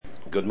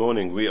Good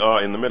morning. We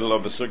are in the middle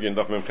of the sugya in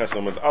Daf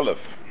Meseches with Aleph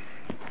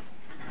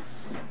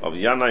of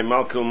Yanai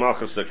Malkul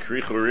Malchasa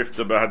Krichu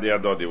Rifta Bahadi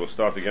Adodi. We'll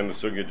start again the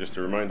sugya just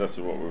to remind us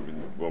of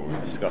what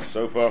we've discussed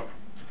so far,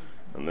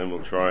 and then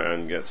we'll try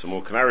and get some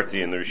more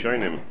clarity in the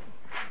Rishonim.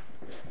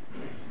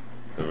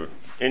 The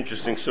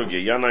interesting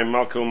sugya, Yanai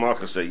Malkul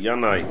Malchasa,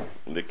 Yanai,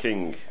 the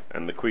king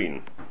and the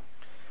queen,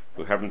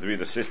 who happened to be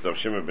the sister of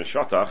Shimon ben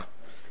Shotach,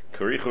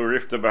 Krichu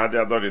Rifta Bahadi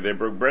Adodi. They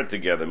broke bread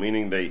together,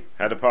 meaning they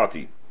had a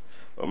party.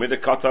 And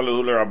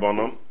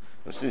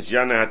since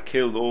Yana had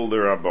killed all the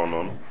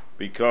Rabbanon,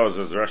 because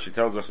as Rashi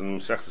tells us in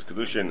Meseches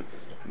Kedushin,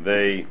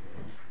 they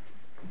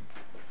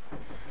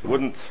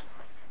wouldn't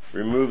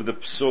remove the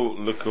psul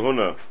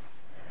lekahuna,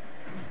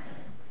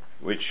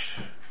 which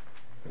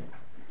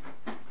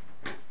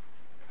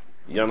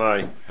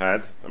Yanai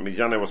had. I mean,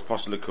 Yanai was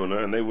pasul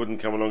lekahuna, and they wouldn't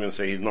come along and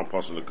say he's not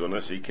pasul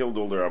lekahuna, so he killed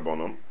all the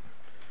Rabbanon,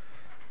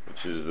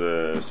 which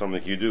is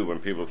something you do when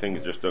people things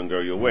just don't go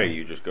your way.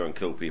 You just go and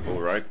kill people,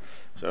 right?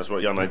 So that's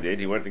what Yanai did.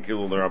 He went and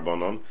killed all the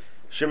Rabbanon.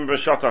 Shimon ben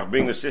Shotach,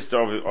 being the sister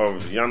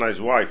of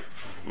Yanai's wife,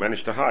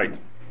 managed to hide.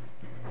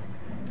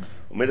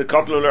 There was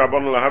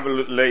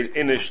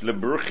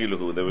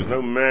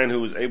no man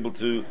who was able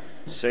to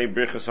say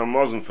Birchas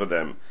HaMazon for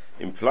them,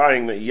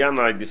 implying that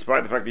Yanai,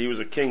 despite the fact that he was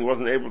a king,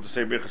 wasn't able to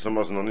say Birchas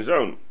HaMazon on his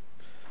own.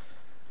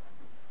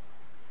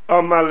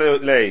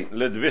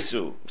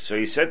 So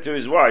he said to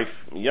his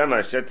wife,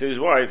 Yanai said to his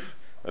wife,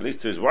 at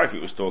least to his wife he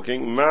was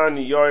talking, Man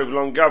Yoiv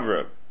Long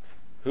Gavra,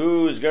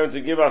 who is going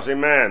to give us a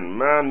man,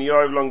 Man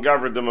Yoiv Long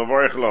Gavra de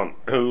Mavorichlon,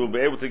 who will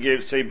be able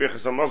to say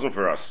Birchas HaMazon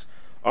for us.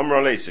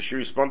 Amrale, so she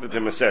responded to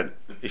him and said,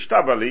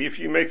 Ishtabali, if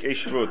you make a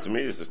shvur to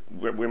me, as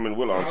women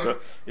will answer,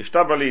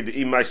 Ishtabali de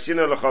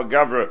imaisina l'chal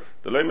gavra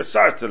de lo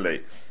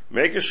metzartele.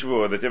 Make a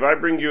shvur that if I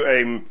bring you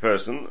a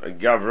person, a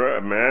gavra,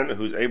 a man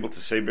who's able to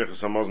say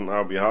Birchas HaMazon on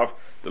our behalf,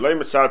 de lo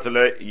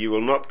metzartele, you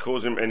will not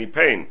cause him any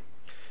pain.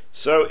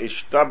 So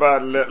ishtaba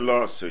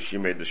lo, so he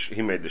made the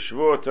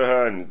shvur to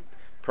her and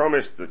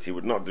promised that he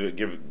would not do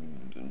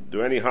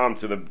any harm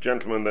to the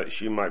gentleman that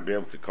she might be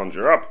able to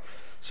conjure up.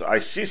 So I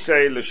see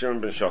say Shimon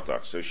ben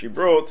Shotach. So she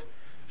brought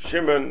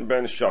Shimon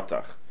ben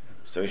Shotach.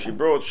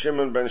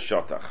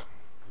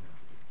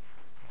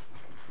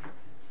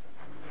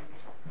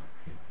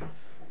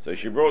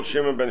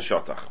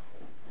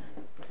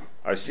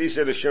 I see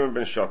say Shimon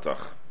ben Shotach.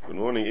 Good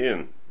morning,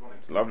 Ian.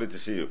 It's lovely to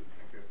see you.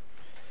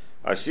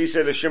 I see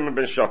say Shimon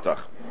ben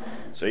Shotach.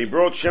 So he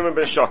brought Shimon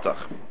ben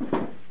Shotach.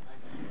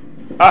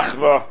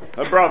 Achva,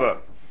 her brother.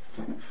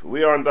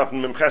 We are in Daf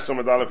Meseches in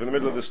the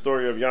middle of the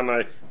story of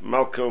Yanai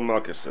Malko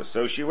Malchasa.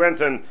 So she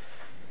went and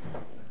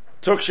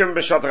took Shimon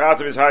ben Shotach out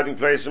of his hiding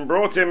place and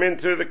brought him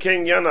into the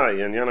king Yanai.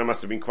 And Yanai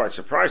must have been quite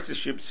surprised to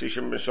see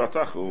Shimon ben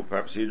Shotach, or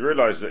perhaps he'd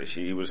realized that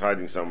he was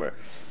hiding somewhere.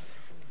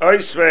 So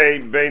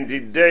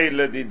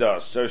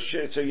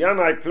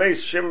Yanai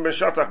placed Shimon ben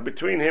Shotach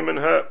between him and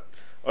her.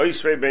 So he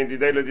turned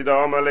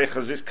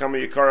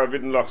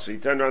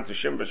around to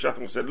Shimon ben Shotach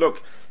and said,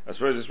 look, I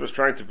suppose this was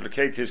trying to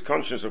placate his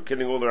conscience of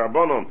killing all the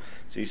Rabbanon.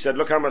 So he said,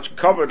 look how much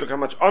cover, look how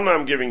much honor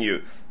I'm giving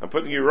you. I'm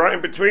putting you right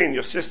in between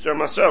your sister and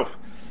myself.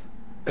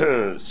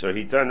 So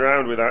he turned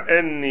around without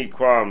any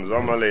qualms.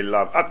 You're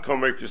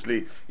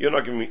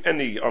not giving me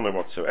any honor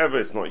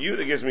whatsoever. It's not you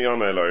that gives me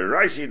honor.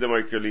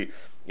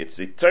 It's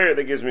the Torah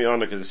that gives me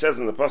honor, because it says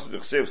in the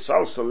Pasuk,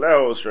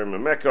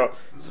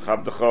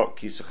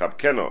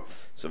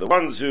 so the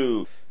ones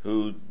who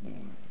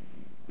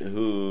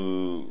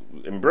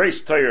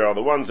embrace Torah are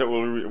the ones that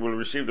will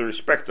receive the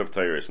respect of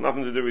Torah. It's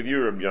nothing to do with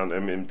you,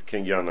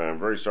 King Yana. I'm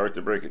very sorry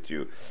to break it to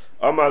you.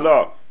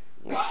 Amalah.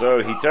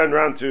 So he turned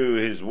around to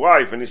his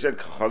wife and he said,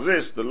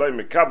 Chazis, the loy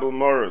mekabel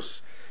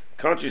morus.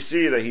 Can't you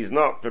see that he's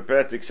not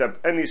prepared to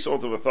accept any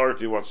sort of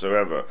authority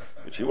whatsoever?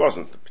 Which he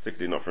wasn't,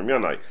 particularly not from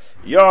Yanai.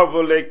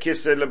 Yavole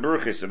kise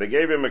lebruchis. So they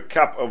gave him a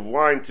cup of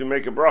wine to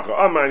make a bracha.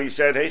 And he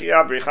said, Hey,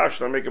 I'll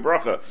make a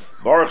bracha.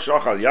 Baruch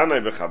shachal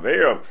Yanai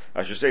v'chaveirov.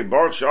 I should say,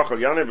 Baruch shachal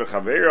Yanai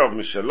v'chaveirov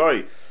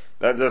mishaloi.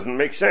 That doesn't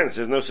make sense.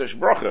 There's no such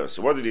bracha.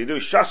 So what did he do?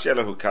 Shas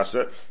yalahu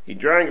kasa. He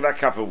drank that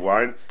cup of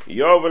wine.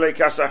 Yovele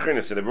kasa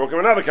achina. So they brought him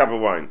another cup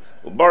of wine.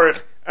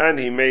 Baruch, and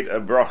he made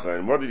a bracha.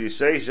 And what did he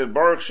say? He said,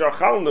 Baruch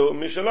shachalnu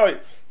mishaloi.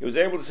 He was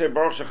able to say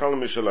Baruch shachalnu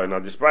mishaloi. Now,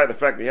 despite the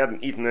fact that he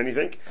hadn't eaten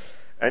anything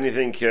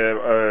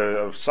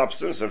of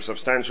substance, of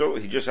substantial,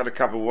 he just had a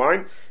cup of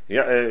wine.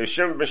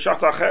 Shimon ben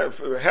Shotach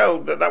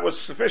held that was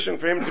sufficient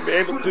for him to be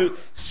able to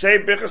say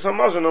Birchas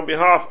HaMazon on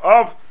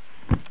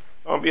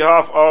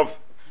behalf of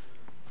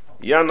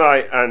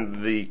Yanai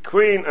and the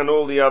queen and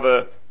all the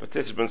other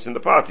participants in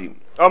the party.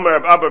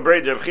 Omer Abba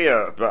Breid Rav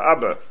Chia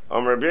Ba'Abba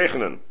Omer Rabbi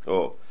Yechanan.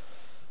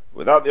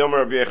 Without the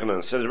Omer Rabbi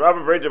Yechanan. Says Abba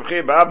Breid Rav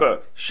Chia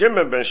Ba'Abba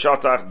Shimon ben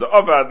Shotach the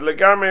Ovad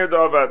Legamer the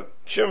Ovad.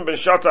 Shimon ben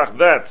Shotach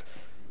that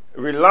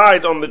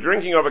relied on the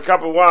drinking of a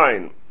cup of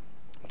wine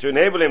to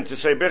enable him to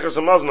say Birchas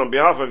HaMazon on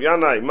behalf of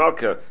Yanai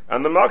Malka,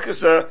 and the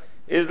Malchasa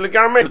is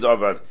Legamer the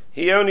Ovad.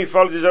 He only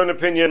followed his own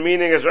opinion,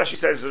 meaning, as Rashi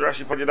says, as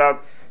Rashi pointed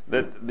out,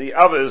 that the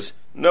others,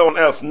 no one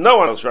else,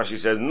 Rashi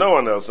says, no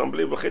one else,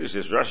 unbelievable chiddush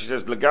this. Rashi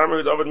says,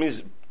 Legamer Avad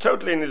means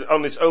totally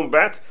on his own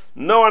bat,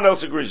 no one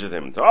else agrees with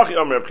him. This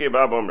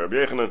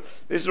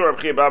is what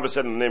Rabbi Baba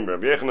said in the name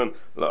of Rabbi Yechanan,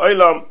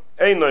 La'olam,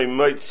 Einoi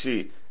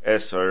Moitzi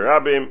Es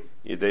HaRabim,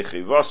 Yidei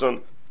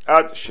Chivason,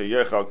 Ad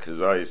Sheyechal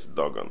Kazayis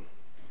Dogon.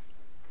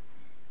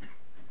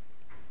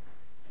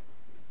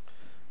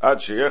 Ad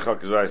Sheyechal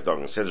Kazayis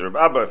Dogon. Says Rabbi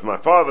Abba, if my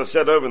father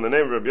said over in the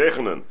name of Rabbi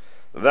Yechanan,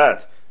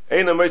 that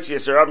then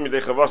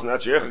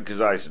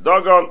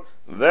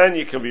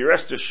you can be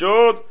rest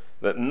assured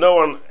that no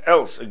one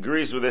else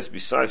agrees with this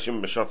besides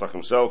Shimon Beshatach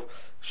himself.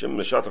 Shimon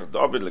Beshatach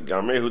da'abid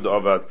legamehu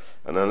da'avad.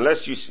 And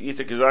unless you eat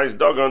a kazayis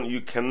dogon,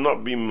 you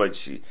cannot be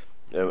moitzi.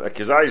 A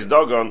kazayis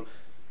dogon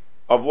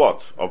of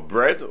what? Of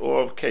bread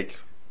or of cake?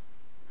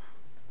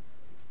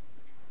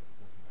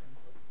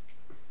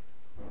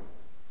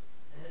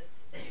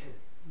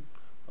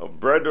 Of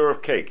bread or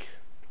of cake?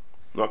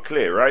 Not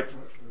clear, right?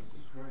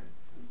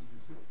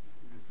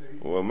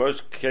 Well,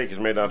 most cake is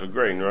made out of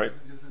grain, right?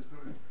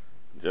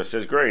 Just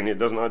says grain. It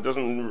doesn't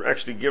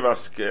actually give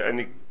us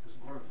any,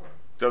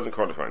 doesn't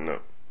qualify, no.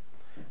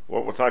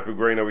 What type of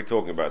grain are we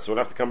talking about? So we'll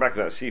have to come back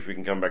to that, see if we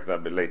can come back to that a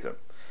bit later.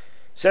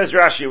 Says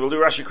Rashi, we'll do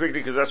Rashi quickly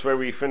because that's where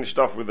we finished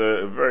off with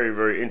a very,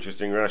 very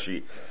interesting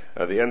Rashi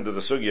at the end of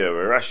the sugya,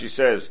 where Rashi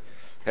says,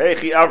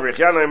 Heichi avrich,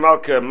 yanai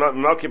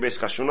malki beis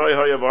chashunoi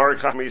hoya v'harik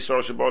chach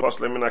me'yisrael shebo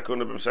posle min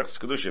hakuna b'Meseches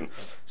kedushin.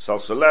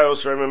 Salsaleo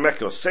srema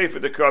mekos, sefer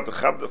dekrat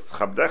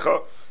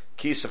chabdecha,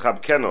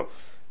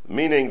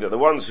 meaning that the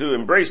ones who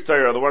embrace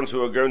Torah are the ones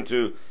who are going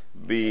to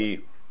be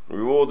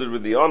rewarded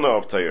with the honor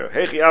of Torah.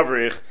 Heichi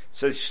Avrich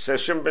says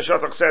Shimon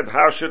Beshatach said,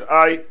 how should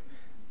I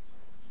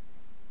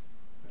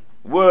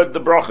word the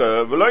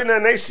bracha? V'loy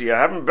nesi, I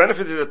haven't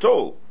benefited at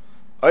all.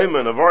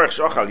 Ayman avarich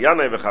shachal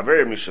yanai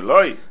v'chaver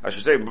mishaloi. I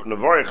should say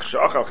avarich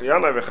shachal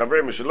yanai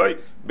v'chaver mishaloi.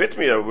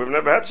 Bitmiya, we've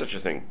never had such a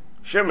thing.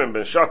 Shimon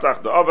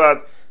Beshatach the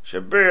Avad.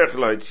 Shebirch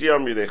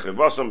lahitziam yidei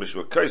chivasam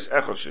b'shvil kais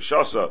echol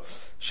sheshasa.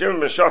 Shimon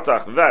ben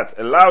Shatach that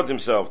allowed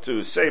himself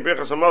to say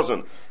birchas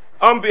hamazon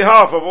on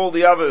behalf of all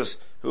the others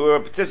who were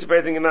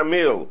participating in that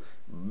meal,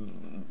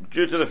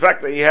 due to the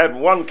fact that he had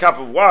one cup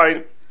of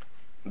wine.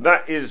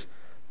 That is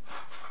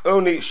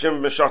only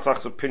Shimon ben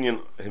Shatach's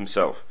opinion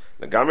himself.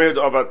 No other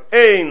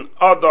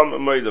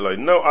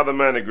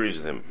man agrees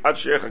with him. Ad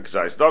she'echa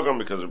k'zayis dogon,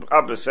 because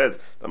Abba said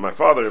that my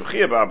father Reb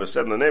Chia Abba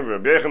said in the name of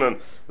Rabbi Yechanan,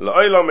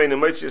 la'olam ein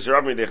moitzi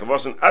esarav midei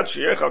chavosin ad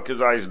she'echa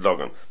k'zayis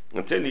dogon,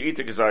 until you eat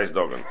a k'zayis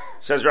dogon.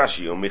 Says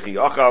Rashi, u'michi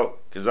achal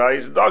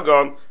k'zayis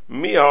dogon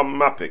miham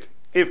mapik.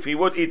 If he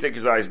would eat a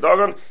k'zayis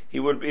dogon, it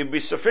would be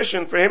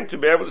sufficient for him to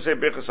be able to say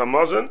birchas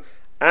hamazon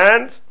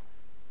and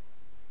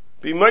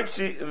be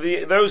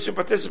moitzi those who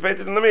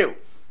participated in the meal.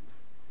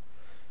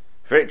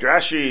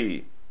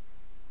 Rashi,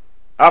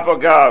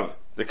 Apagav,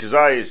 the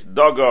Kazayis,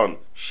 Dogon,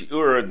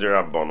 Shiur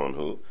derabonon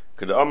hu,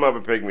 could Amma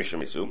bepeg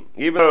mishamisu.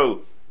 Even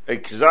though a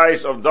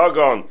Kazayis of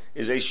Dogon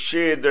is a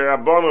Shiur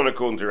derabonon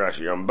according to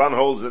Rashi, Ramban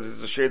holds that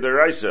it's a Shiur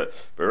deraisa,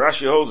 but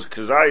Rashi holds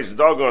Kazayis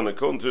Dogon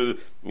according to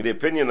the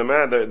opinion of the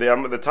man,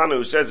 the Tana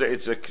who says that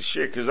it's a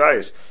Shiur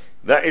Kazayis.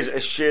 That is a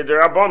Shiur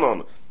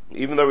derabonon.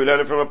 Even though we learn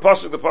it from a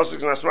pasuk, the pasuk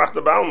is Nasmach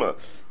the Balma,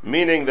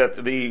 meaning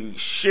that the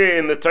Shiur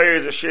in the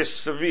Torah is a Shiur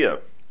severe.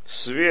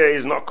 Svia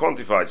is not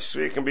quantified.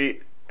 Svia can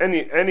be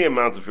any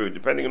amount of food,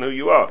 depending on who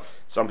you are.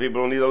 Some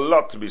people need a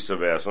lot to be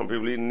severe. Some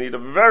people need a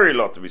very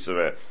lot to be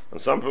severe.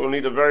 And some people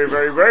need a very,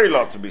 very, very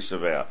lot to be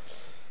severe.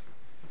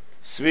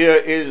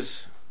 Svia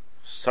is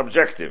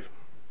subjective.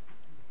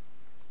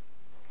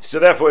 So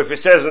therefore, if it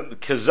says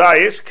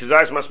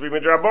Kazayis must be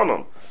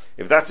Midrabanon.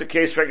 If that's the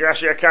case for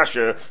Rashi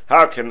Akasha,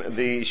 how can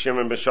the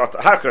Shimon B'Shat,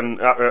 how can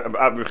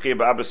Abu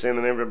Chiba Abba say in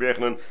the name of Rabbi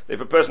Yechanan, if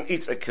a person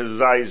eats a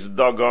Kazayis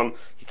dogon,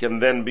 he can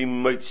then be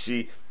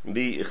Moitzi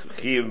the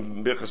Chiv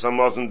Birchas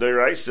Hamazon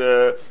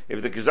Deraisa.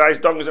 If the Kazayis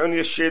dogon is only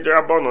a Shir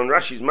Derabonon,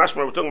 Rashi's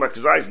mashma, we're talking about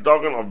Kazayis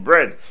dogon of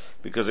bread,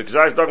 because the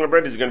Kazayis dogon of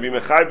bread is going to be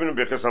Mechayv in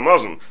Birchas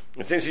Hamazon.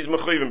 And since he's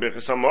Mechayv in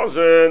Birchas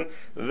Hamazon,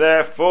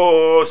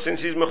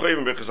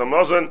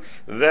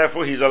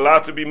 therefore he's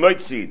allowed to be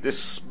Moitzi,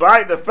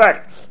 despite the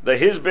fact that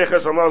his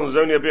Birchas Hamazon is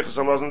only a Birchas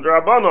Hamazon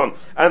Derabonon,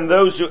 and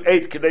those who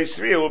ate Kedei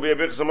Sriya will be a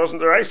Birchas Hamazon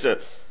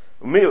Deraisa.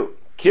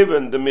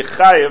 Given the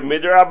Mechayev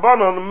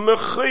Midrabanon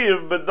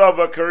Mechayev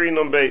Bedava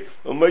Karinon Bei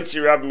Umoitzi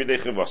Rab Midei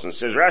Chivason.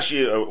 Says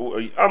Rashi,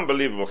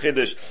 unbelievable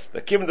Chiddush,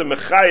 that given the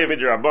Mechayev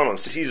Midrabanon,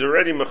 since he's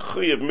already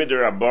Mechayev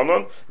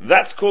Midrabanon,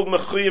 that's called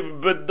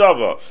Mechayev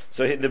Bedava.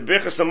 So the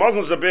Birchas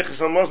Hamazon is a Birchas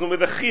Hamazon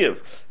with a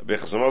Chiv. A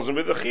Birchas Hamazon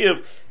with a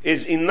Chiv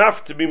is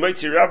enough to be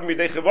Umoitzi Rab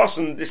Midei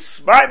Chivason,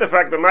 despite the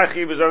fact that my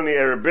Chiv is only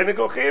a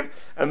rabbinical Chiv,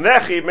 and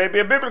their Chiv may be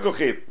a biblical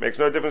Chiv. Makes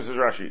no difference, says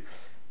Rashi.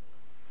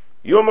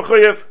 You're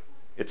Mechayev.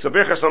 It's a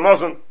Birchas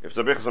Hamazon. If it's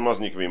a Birchas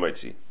Hamazon, you can be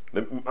Moitzi.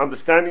 The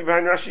understanding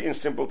behind Rashi in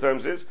simple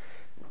terms is,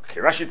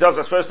 Rashi tells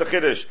us first a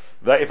Chiddush,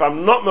 that if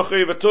I'm not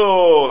Mechuyev at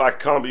all, I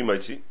can't be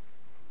Moitzi,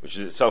 which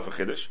is itself a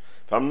Chiddush.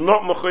 If I'm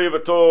not Mechuyev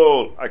at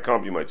all, I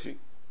can't be Moitzi.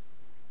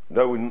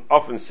 Though we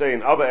often say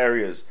in other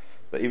areas,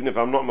 that even if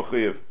I'm not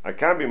Mechuyev, I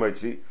can be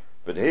Moitzi,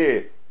 but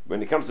here,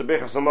 when it comes to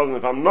Bechas HaMazon,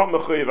 if I'm not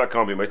Mechuyev, I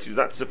can't be Moitzi.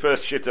 That's the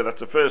first shitta, that's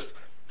the first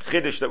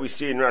Chiddush that we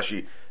see in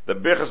Rashi.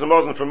 That Bechas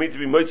HaMazon, for me to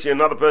be Moitzi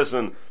another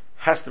person,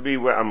 has to be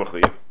where I'm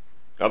Mechuyev.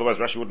 Otherwise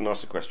Rashi wouldn't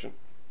ask the question.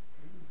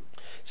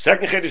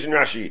 Second Chiddush in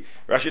Rashi,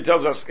 Rashi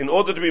tells us, in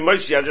order to be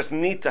Moitzi, I just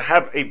need to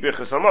have a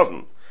Bechas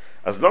HaMazon.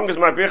 As long as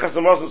my Bechas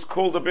HaMazon is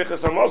called a Bechas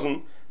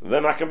HaMazon,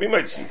 then I can be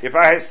Moitzi. If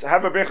I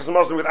have a Bechas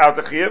HaMazon without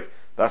a Chiyuv,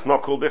 that's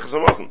not called Bechas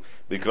HaMazon.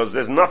 Because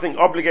there's nothing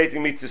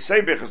obligating me to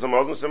say Bechas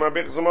HaMazon, so my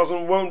Bechas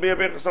HaMazon won't be a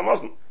Bechas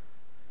HaMazon.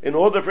 In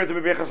order for it to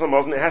be Bechas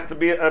HaMazon, it has to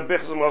be a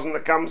Bechas HaMazon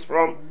that comes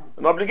from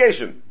an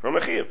obligation, from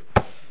a Chiyuv.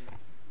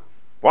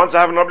 Once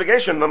I have an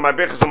obligation, then my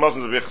Bechas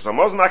HaMazon is Bechas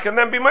HaMazon, I can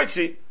then be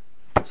Moitzi.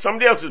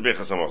 Somebody else's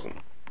Bechas HaMazon.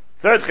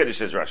 Third Chiddush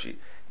says Rashi,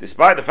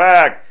 despite the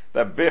fact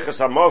that Bechas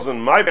HaMazon,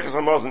 my Bechas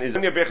HaMazon, is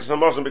only a Bechas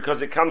HaMazon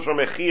because it comes from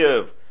a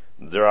Chiyuv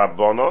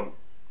D'Rabbanon,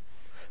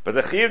 but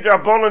the Chiyuv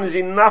D'Rabbanon is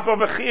enough of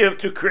a Chiyuv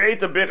to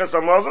create a Bechas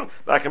HaMazon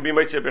that I can be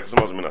Moitzi a Bechas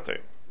HaMazon Minatay.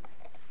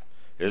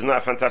 Isn't that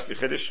a fantastic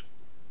Chiddush?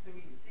 So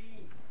we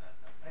see,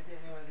 I don't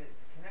know whether it's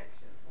a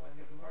connection, but when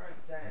the Gemara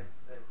says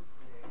that,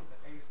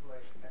 the Eishua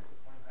is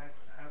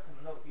how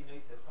can not be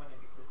nice upon it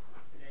because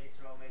today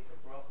Israel made a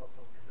Berochos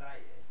from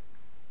Kazayas,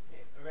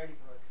 already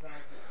from a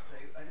Kazayas. So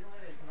I don't know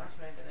whether it's much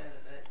more than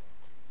that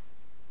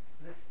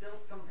there's still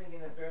something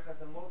in the Berochos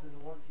and Moses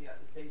once you're at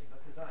the stage of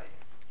a Kazayas.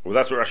 Well,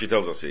 that's what Rashi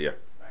tells us here, yeah.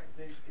 Right,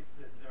 so it's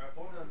the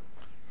Rabbanon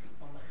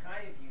on the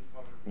Chayiv you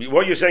from...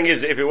 What you're saying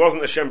is, if it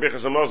wasn't Hashem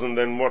Bechas HaMazon,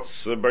 then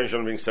what's the Baruch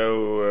Shalom being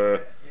so,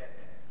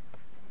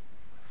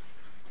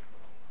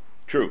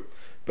 True.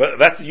 But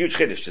that's a huge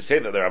Chiddush, to say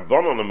that there are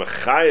Rabbanon and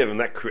Mechayev, and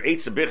that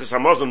creates a Bechas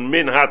HaMazon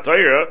min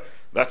ha-Torah,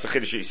 that's the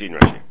Chiddush that you see in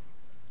Rashi.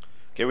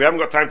 Okay, we haven't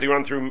got time to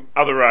run through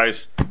other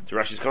eyes to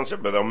Rashi's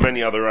concept, but there are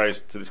many other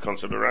eyes to this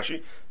concept of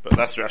Rashi, but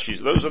that's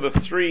Rashi's. Those are the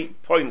 3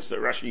 points that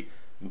Rashi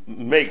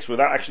makes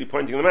without actually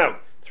pointing them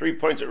out. 3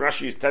 points that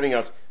Rashi is telling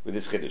us with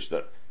his Chiddush,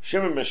 that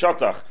Shimon ben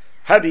Shatach,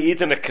 had he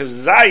eaten a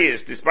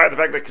kazayis, despite the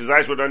fact that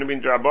kazayis would only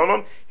been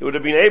drabonon, he would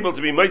have been able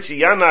to be Moitzi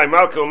Yanai,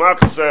 Malko,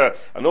 Malchus,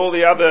 and all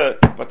the other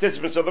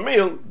participants of the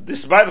meal,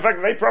 despite the fact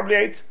that they probably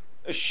ate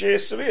a share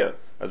severe,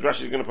 as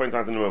Rashi is going to point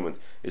out in a moment.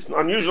 It's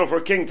unusual for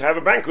a king to have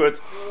a banquet,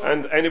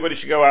 and anybody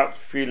should go out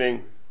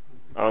feeling,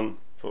 I don't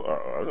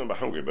know about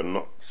hungry, but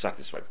not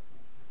satisfied.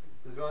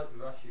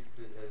 Rashi's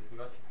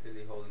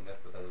clearly holding that,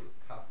 but that it was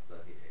pasta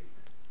he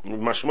ate.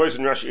 Mashmois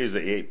in Rashi is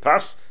that he ate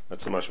pas,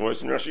 that's the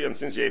Mashmois in Rashi, and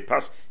since he ate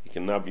pas, he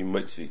can now be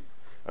Moitzi.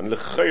 And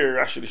L'chayr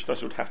Rashi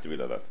L'shtas would have to be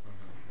like that.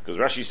 Because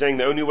Rashi is saying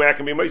the only way I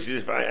can be Moitzi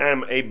is if I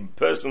am a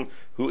person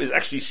who is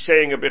actually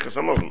saying a Bechas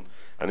HaMazon.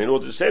 And in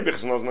order to say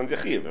Bechas HaMazon, I'm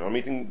Dechiv. If I'm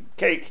eating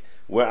cake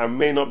where I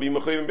may not be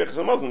Mechuyev in Bechas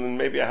HaMazon, then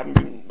maybe I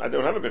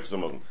don't have a Bechas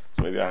HaMazon.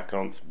 So maybe I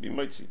can't be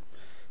Moitzi.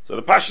 So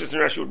the Pashas in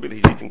Rashi would be that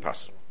he's eating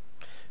pas.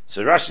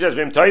 So Rashi says,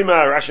 V'im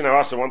Toima, Rashi now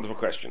asks a wonderful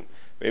question.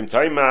 V'im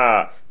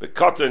Toima,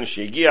 B'koton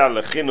shegiya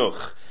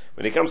lechinuch.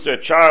 When it comes to a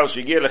child,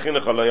 shegiya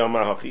lechinuch haloyom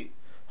ha'achi.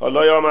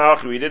 Haloyom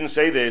ha'achi. We didn't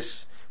say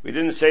this. We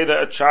didn't say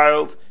that a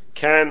child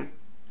can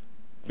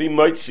be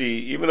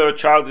Moitzi, even though a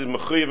child is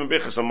Mechuyev and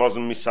Bechas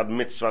HaMazon misad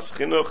mitzvahs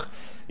chinuch.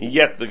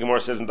 Yet the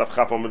Gemara says in Daf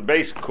Chaf Amud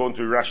Beis, according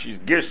to Rashi's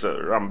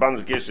Girsa,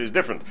 Ramban's Girsa is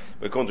different,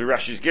 but according to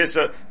Rashi's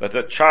Girsa, that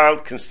a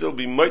child can still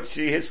be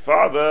Moitzi his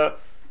father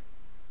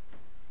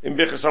in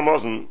Bechas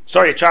HaMazon.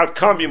 Sorry, a child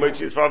can't be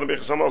Moitzi his father in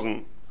Bechas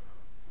HaMazon.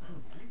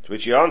 To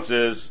which he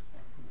answers,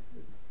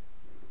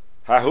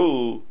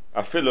 Hahu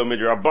afilo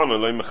midrabbana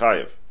loy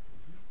mechayev.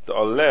 The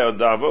oleh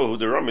da'avohu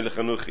derami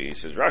lechanuchi. He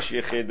says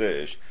Rashi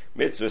Chedesh,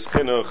 mitzvahs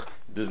chinuch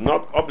does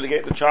not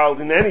obligate the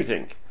child in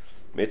anything.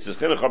 Mitzvahs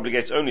chinuch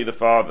obligates only the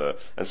father,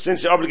 and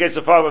since it obligates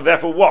the father,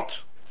 therefore what?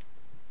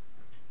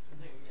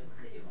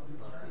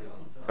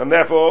 And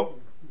therefore,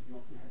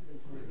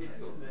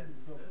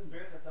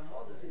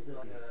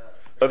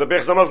 the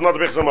Bechas HaMazon, not the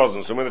Bechas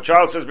HaMazon. So when the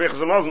child says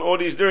Bechas HaMazon, all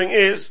he's doing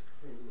is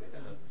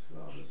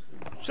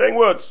saying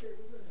words.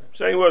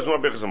 Saying words,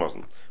 not Bechas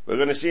HaMazon. We're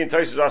going to see in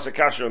Taisus Asa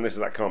Kasha on this,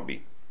 that can't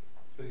be.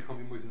 So you can't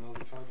be Moitzi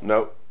another child?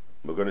 No.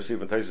 We're going to see in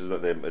Taisus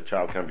that a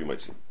child can be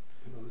Moitzi.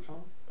 Another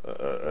child?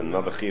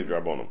 Another Chiv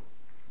Drabonim.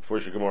 Before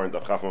you go more in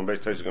Daf Chaf Amud Beis,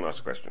 Taisus is going to ask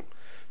a question.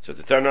 So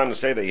to turn around and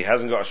say that he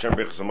hasn't got Hashem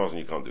Bechas HaMazon,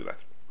 you can't do that.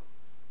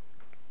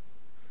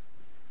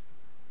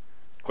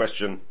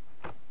 Question.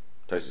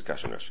 Taisus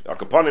Kasha Rashi.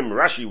 Akaponim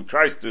Rashi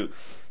tries to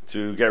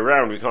get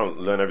around. We can't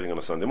learn everything on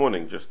a Sunday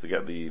morning, just to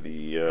get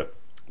the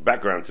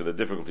background to the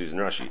difficulties in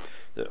Rashi.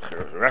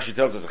 Rashi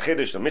tells us a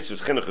chiddush, the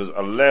mitzvahs chinuch is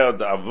aleh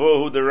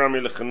da'avohu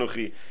derami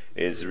lechanuchi,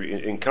 is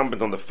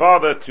incumbent on the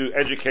father to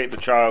educate the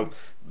child.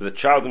 The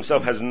child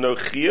himself has no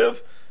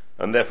chiyuv,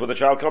 and therefore the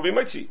child can't be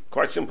Moitzi.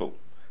 Quite simple.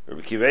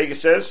 Rabbi Kivega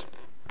says,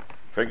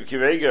 Rabbi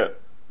Kivega,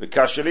 the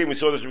Kashali, we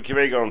saw this Rabbi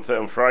Kivega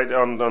on Friday,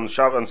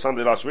 on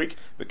Sunday last week.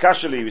 The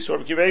Kashali, we saw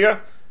Rabbi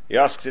Kivega, he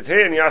asks it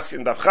here, and he asks it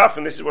in Daf Chaf,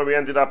 and this is where we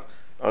ended up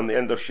on the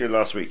end of Shiur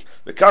last week.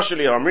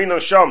 V'kashali hamrino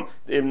sham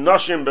im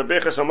nashim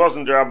bebechas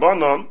hamazon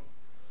derabanan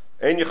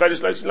ein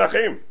yichadis leitzin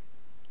lachim.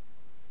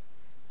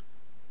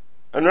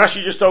 And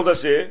Rashi just told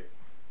us here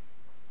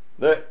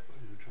that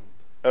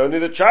only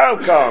the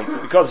child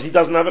can't, because he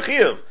doesn't have a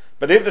chiyuv.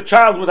 But if the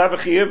child would have a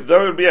chiyuv,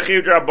 there would be a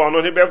chiyuv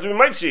d'Rabbanon, he'd be able to be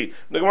mitzi.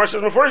 The Gemara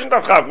says,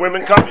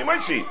 women can't be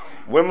mitzi.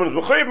 Women's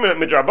mechuyev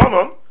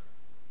midrabbanon,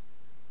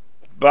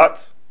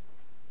 but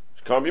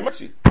she can't be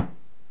mitzi.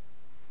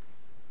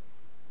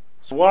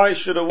 So why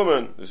should a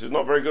woman, this is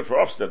not very good for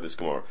Ofsted, this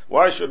Gemara,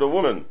 why should a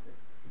woman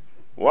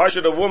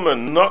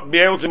not be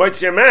able to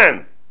mitzi a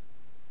man?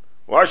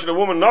 Why should a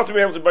woman not be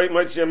able to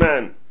mitzi a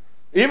man?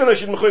 Even though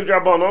she's mechuyev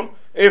d'Rabbanon,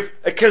 if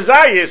a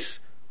kezayis,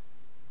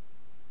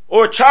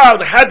 or a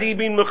child, had he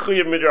been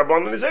mechuyev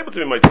midrabbanon, is able to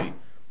be mitzi.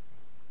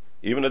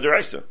 Even a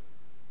deraisa.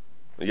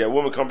 Yeah, a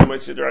woman can't be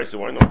mitzi deraisa,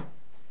 why not?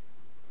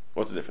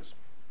 What's the difference?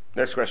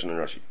 Next question on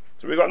Rashi.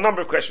 So we've got a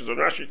number of questions on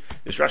Rashi.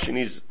 This Rashi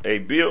needs a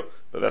biur,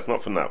 but that's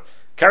not for now.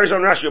 Carries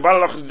on Rashi,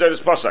 Baal Halachos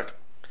Gedolos Pasak.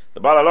 The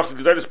Baal Halachos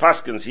Gedolos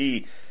Paskins,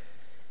 he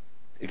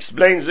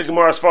explains the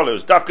Gemara as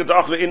follows. Dafka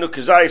d'achlu inu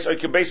kezayis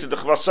oikebesa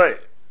d'chvasei,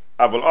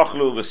 aval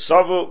achlu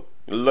v'savu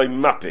loy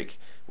mapik.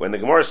 When the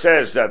Gemara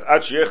says that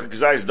at sheyechel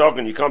kezayis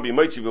dogan you can't be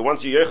mitzi, but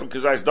once you yechel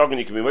kezayis dogan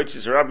you can be mitzi,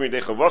 so rabbim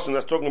yidei chavosin,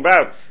 that's talking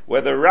about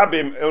whether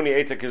rabbim only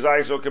ate a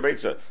kezayis or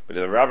kebetza. But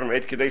if the rabbim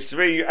ate kedei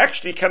svei, you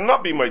actually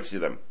cannot be mitzi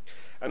them.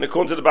 And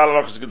according to the Baal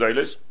Halachos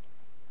Gedolos,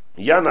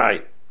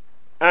 Yanai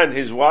and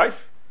his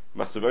wife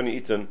must have only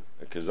eaten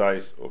a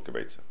kezayis or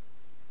kebetza.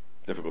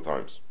 Difficult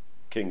times.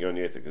 King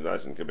only ate a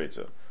kezayis and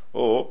kebetza.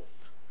 Or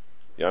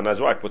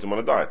Yanai's wife put him on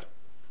a diet.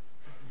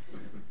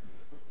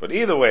 But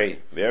either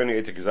way, they only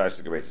ate a kezayis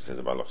and kebetza, says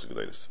the Baal Halachos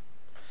Gedolos.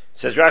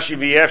 Says Rashi,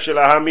 v'yef shel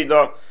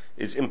hamida,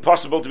 it's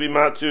impossible to be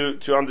mad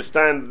to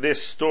understand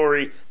this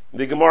story.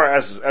 The Gemara,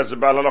 as the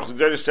Baal Halachos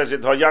Gedolos says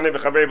it,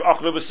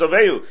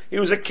 he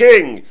was a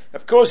king.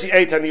 Of course he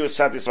ate and he was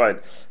satisfied.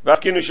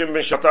 And even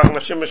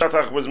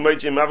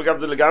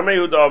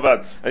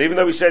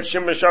though we said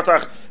Shim ben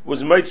Shatach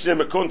was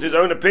moitzim according to his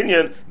own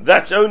opinion,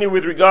 that's only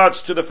with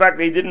regards to the fact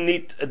that he didn't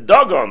eat a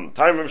dogon.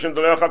 Time of Shem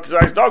Doleach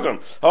HaKazayis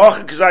dogon.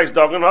 HaKazayis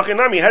dogon,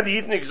 HaChinami, had he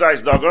eaten a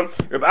Kazayis dogon,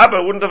 Reb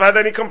Abba wouldn't have had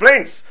any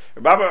complaints.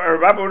 Reb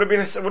Abba would have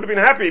been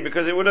happy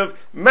because it would have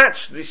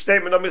matched the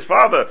statement of his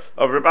father,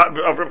 of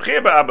Reb Chia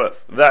Abba,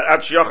 that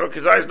at Shiyachal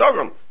Kazayis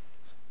dogon.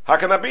 How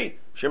can that be?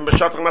 Shem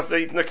b'shatach must have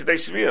eaten a kedei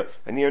svia,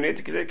 and you only ate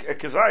a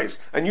kezayis.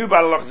 And you,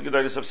 Baal Halachos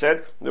Gedolos, have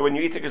said that when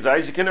you eat a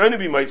kezayis, you can only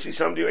be mitzi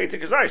somebody who ate a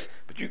kezayis,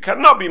 but you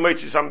cannot be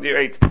mitzi somebody who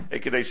ate a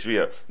kedei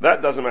svia.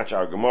 That doesn't match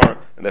our Gemara,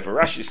 and therefore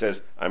Rashi says,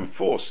 I'm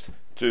forced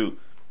to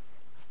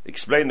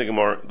explain the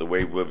Gemara the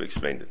way we've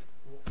explained it.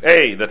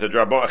 A, that a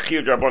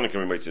chiyuv d'Rabbanan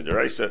can be mitzi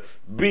deraisa.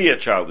 B, a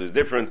child is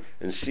different,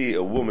 and C,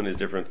 a woman is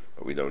different,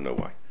 but we don't know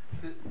why.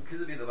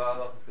 Could it be the Baal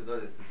Halachos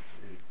Gedolos is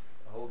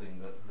holding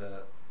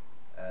that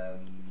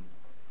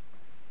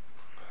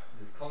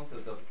this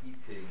concept of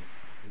eating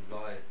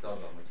Kazayis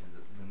dogon, which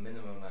is the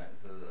minimum amount,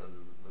 so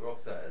the Rosh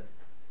said,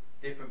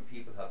 different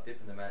people have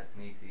different amounts of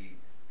meat to eat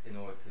in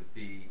order to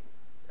be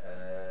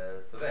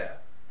Savea.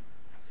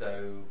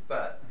 So,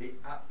 but the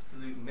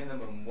absolute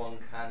minimum one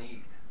can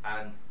eat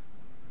and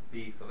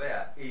be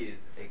Savea is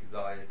a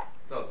Kazayis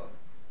dogon.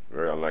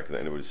 Very unlikely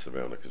that anybody's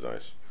Savea on a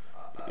Kazayis.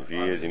 If he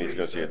is, he needs to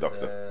go see a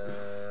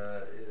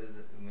doctor.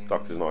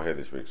 Doctor's not here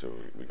this week, so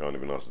we can't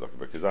even ask the doctor.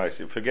 But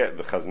Kazayis, forget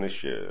the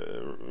Chaznish,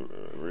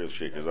 real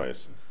Sheikh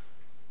Kazayis.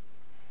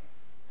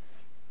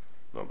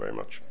 Not very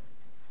much.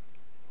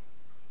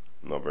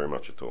 Not very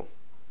much at all.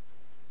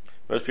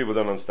 Most people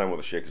don't understand what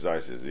the Sheikh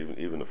Kazayis is,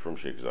 even from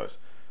Sheikh Kazayis.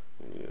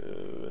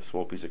 A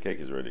small piece of cake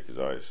is already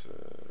Kazayis.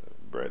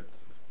 Bread,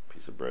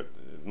 piece of bread.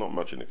 There's not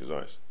much in the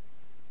Kazayis.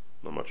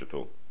 Not much at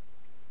all.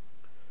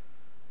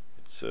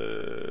 It's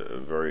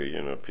very,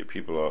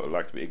 people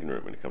like to be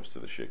ignorant when it comes to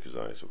the Sheikh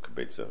Kazayis or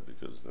Kebetza,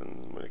 because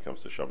then when it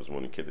comes to Shabbos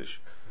morning Kiddush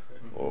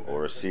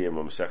or a Siyam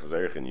or Meseches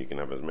Erechin, you can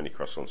have as many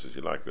croissants as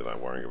you like without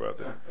worrying about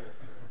it.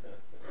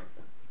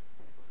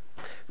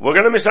 We're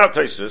going to miss out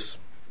Taisus.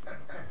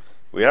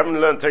 We haven't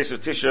learned Taisus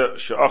Tisha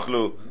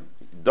She'achlu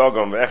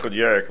Dogon Ve'echad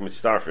Yerek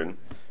Mitztarfin.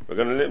 We're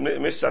going to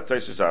miss that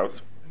Taisus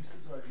out.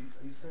 Are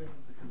you saying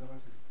that the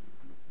Kazayis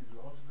is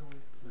larger than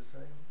we're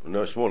saying?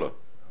 No, smaller.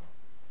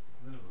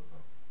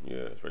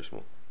 Yeah, it's very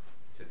small.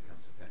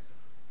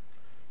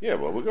 Yeah,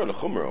 well, we go to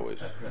Chumrah always.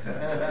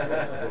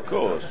 Of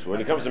course. When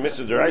it comes to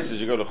Mr. Deraises,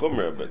 you go to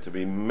Chumrah, but to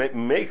be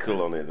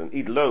makel on it and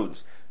eat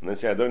loads, and then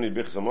say, I don't need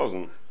Bichas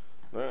HaMozen,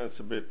 that's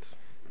a bit...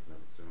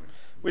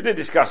 We did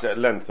discuss it at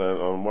length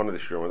on one of the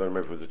shiurim. I don't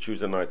remember if it was a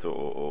Tuesday night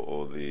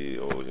or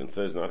in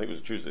Thursday night. I think it was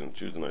a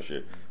Tuesday night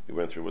shiur. We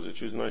went through, was it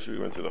Tuesday night shiur? We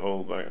went through the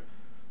whole back,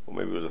 or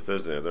maybe it was a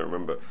Thursday, I don't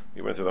remember.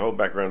 We went through the whole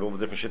background, all the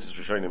different shittas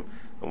Rishonim.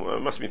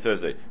 It must be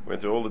Thursday. We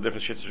went through all the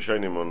different shittas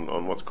Rishonim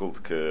on what's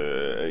called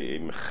a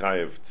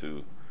mechayev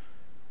to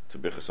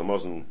Bichas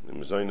HaMozen in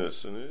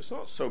Mezainas, and it's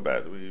not so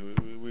bad.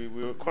 We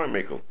were quite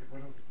makel.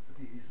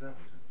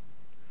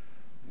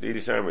 The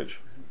Edie sandwich.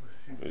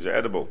 Is it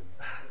edible?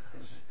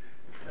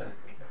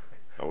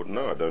 I wouldn't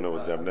know. I don't know.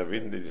 I've never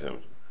eaten Edie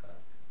sandwich.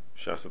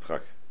 Shasat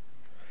Chak.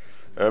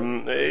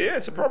 Yeah,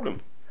 it's a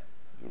problem.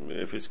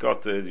 If it's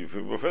got,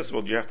 well, first of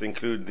all, do you have to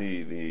include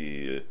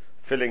the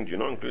filling? Do you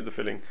not include the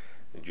filling?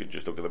 Do you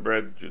just look at the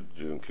bread? Do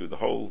you include the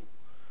whole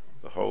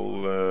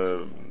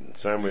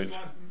sandwich?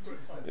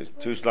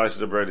 2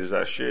 slices of bread, is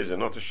that a shear? Is it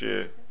not a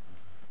shear?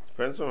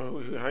 Depends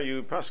on how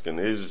you paskin.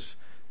 Is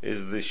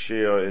the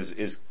shear,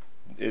 is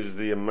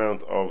the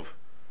amount of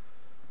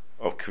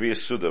kviyas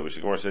suda, which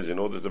the Gemara says in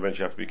order to bench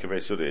you have to be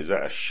kviyas suda, is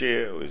that a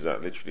shear, or is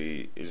that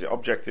literally, is it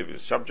objective,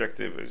 is it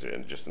subjective, is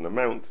it just an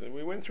amount?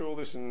 We went through all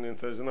this in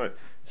Thursday night.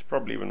 It's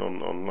probably even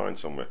online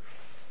somewhere.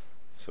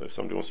 So if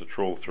somebody wants to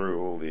trawl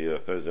through all the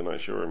Thursday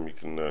night shiurim, you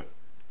can, I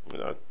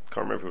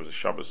can't remember if it was a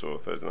Shabbos or a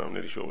Thursday night, I'm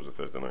nearly sure it was a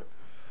Thursday night.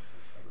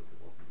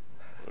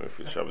 If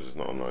it's Shabbos, it's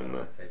not online,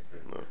 no.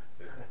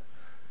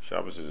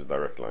 Shabbos is a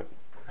direct line.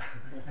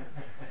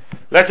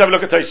 Let's have a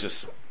look at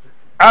Taisus.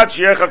 Ad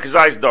sheyecha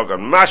kazayis dogan.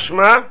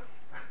 Mashma,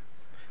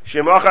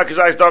 shemocha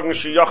kazayis dogan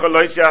sheyocha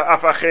loitzia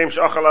afachem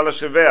sheochal ala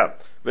shevea.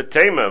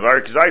 V'tema,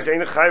 var kazayis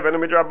ein chayv ena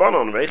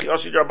midrabanon. V'echi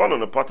osi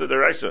drabanon, a potter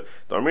deraisa.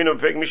 Darmino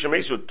peg misha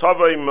mesu,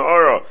 tovay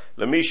me'ora,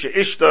 lemisha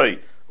ishtoi,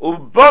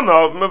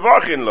 ubanav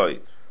mevarchin loi.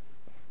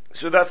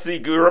 So that's the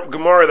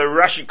Gemara that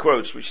Rashi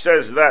quotes, which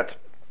says that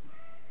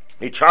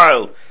a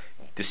child,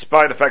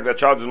 despite the fact that a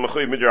child is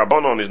mechuyev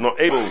midrabanon, is not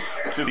able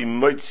to be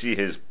moitzi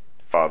his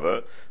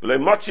father. V'le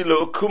motzi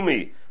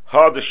le'ukumi,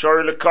 ha de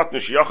shari lekotnu,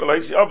 sheyachal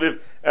ha'isi aviv,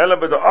 ela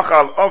b'da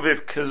achal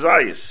aviv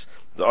kazayis.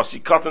 The osi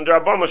katan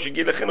drabanon,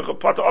 shegi lechinuch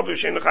pata aviv,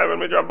 shein lechayv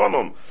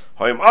midrabanon.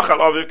 Ha'im achal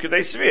aviv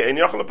k'dei svi, ein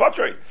yachal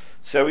patre.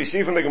 So we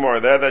see from the Gemara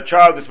there, that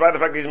child, despite the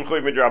fact that he's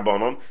mechuyev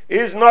midrabanon,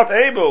 is not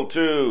able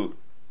to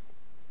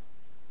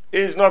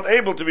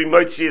be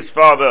moitzi his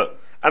father,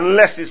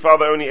 unless his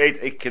father only ate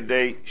a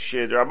kedei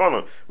shir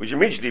drabanon, which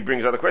immediately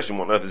brings out the question,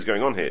 what on earth is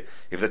going on here?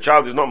 If the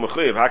child is not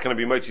mechuyev, how can it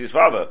be moitzi his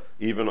father,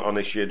 even on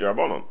a shir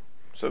drabanon?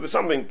 So there's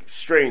something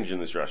strange in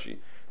this Rashi.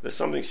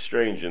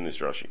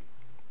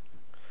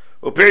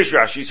 Upirish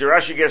Rashi, so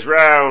Rashi gets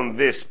round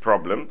this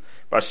problem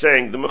by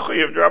saying the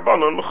mechuyev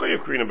drabanon,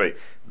 mechuyev krina bay.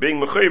 Being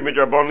mechuyev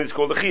midrabanon is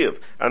called a chiyuv,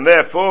 and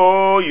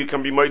therefore you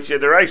can be moitzi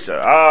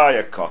deraisa.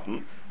 Ya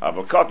cotton.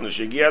 Aber cotton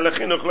shegia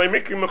lechinuch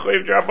leimikri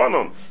mechuyev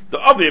drabanon. The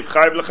aviv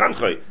chayv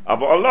lechanchoy.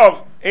 Aber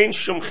alav ein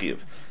shum chiyuv.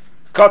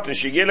 Cotton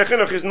shegia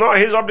lechinuch is not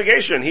his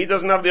obligation. He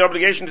doesn't have the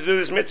obligation to do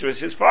this mitzvah. It's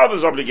his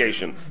father's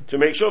obligation to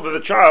make sure that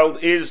the child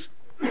is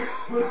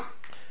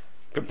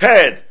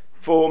prepared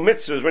for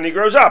mitzvahs when he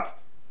grows up.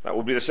 That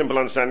would be the simple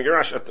understanding of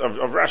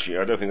Rashi.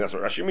 I don't think that's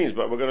what Rashi means,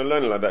 but we're going to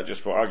learn it like that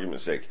just for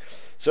argument's sake.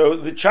 So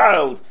the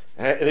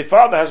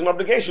father has an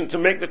obligation to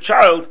make the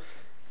child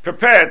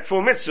prepared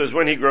for mitzvahs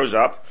when he grows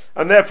up,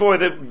 and therefore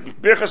the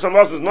Birchas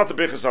Hamazon is not the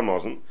Birchas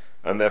Hamazon,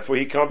 and therefore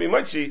he can't be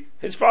moitzi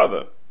his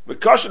father.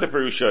 Because of the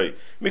Perushay,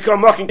 Mikal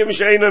Makin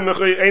Kimish Eino Min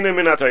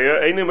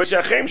HaTorah, Eino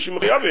Moitzi Achem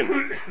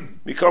Shemchiyavin.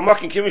 Mikal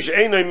Makin Kimish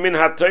Eino Min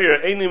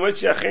HaTorah, Eino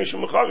Moitzi Achem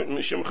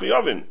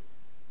Shemchiyavin.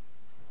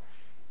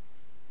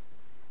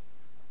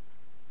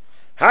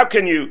 How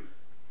can you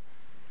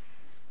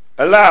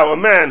allow a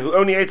man who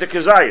only ate a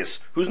kazayas,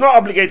 who's not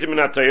obligated Min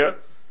HaTorah,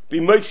 be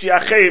moitzi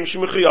achem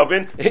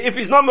shemechuyavin? If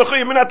he's not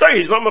mechuyev min HaTorah,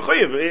 he's not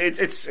mechuyev.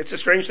 It's a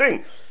strange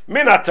thing.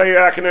 Min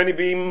HaTorah I can only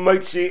be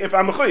moitzi if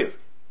I'm mechuyev.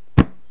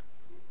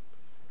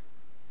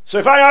 So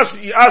if I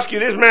ask you,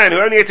 this man who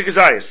only ate a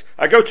kazayas,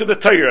 I go to the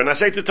Torah and I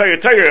say to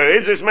Torah,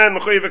 is this man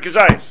mechuyev a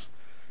kazayas?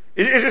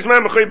 Is this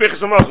man mechuyev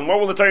bichas hamazon? What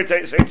will the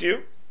Torah say to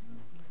you?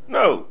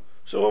 No.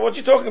 So what are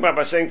you talking about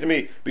by saying to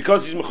me,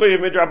 because he's mechuyev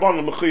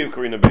midrabanon, mechuyev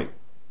karina bey?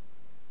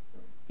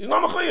 He's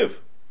not mechuyev.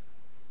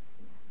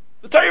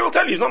 The Torah will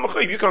tell you he's not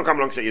mechuyev. You can't come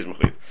along and say he's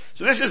mechuyev.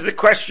 So this is the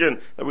question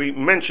that we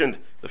mentioned,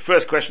 the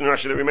first question in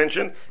Rashi that we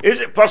mentioned.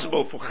 Is it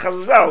possible for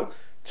Chazal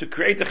to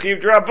create a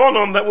chiyuv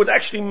drabanon that would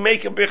actually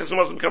make a bichas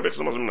hamazon become bichas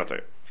hamazon in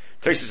Torah?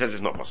 Tosfos says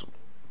it's not possible.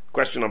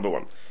 Question number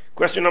 1.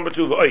 Question number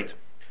 2, v'oit.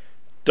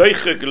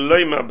 Doicheg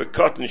loima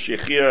bekotten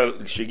shegia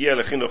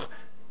lechinuch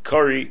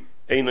kari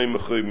einoi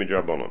mechuyev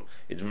midrabanon.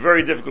 It's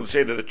very difficult to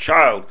say that a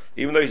child,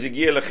 even though he's a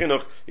giya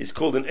lechinuch, is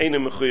called an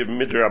einoi mechuyev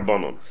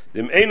midrabanon.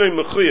 The einoi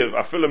mechuyev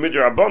afilo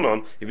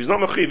midrabanon, if he's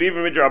not mechuyev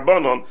even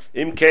midrabanon,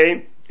 im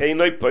kein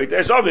einoi poit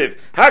es aviv.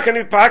 How can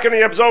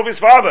he absolve his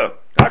father?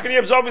 How can he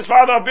absolve his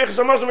father of bichas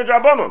hamazon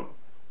midrabanon?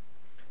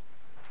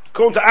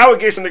 According to our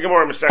case in the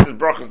Gemara, Meseches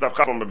Berochos daf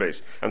chaf on the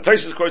base, and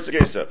Tosfos quotes the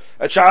case.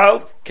 A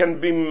child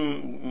can be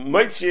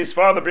moitzi his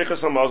father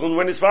bichas hamazon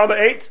when his father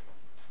ate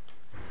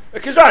a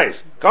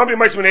kazayis. Can't be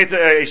moitzi when he ate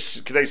a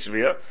kedei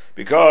svia,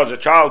 because a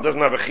child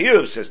doesn't have a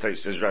chiyuv, says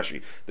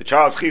Rashi. The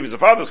child's chiyuv is the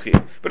father's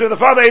chiyuv. But if the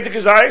father ate a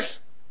kazayis,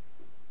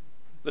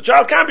 the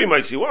child can't be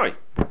moitzi. Why?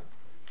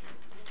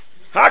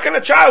 How can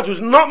a child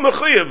who's not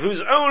mechuyev,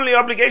 whose only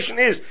obligation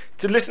is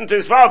to listen to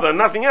his father and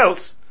nothing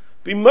else,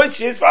 be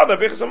moitzi his father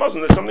bichas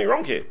hamazon? There's something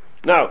wrong here.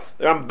 Now,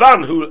 the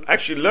Ramban, who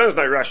actually learns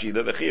like Rashi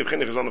that the chiyuv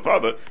chinuch is on the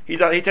father, he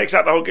takes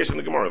out the whole case in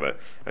the Gemara there,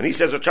 and he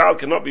says a child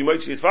cannot be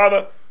moitzi his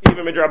father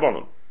even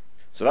midrabanon.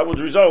 So that would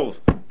resolve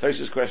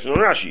Tosfos' question on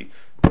Rashi.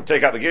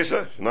 Take out the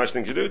Gisa, nice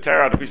thing to do,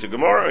 tear out a piece of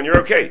Gemara, and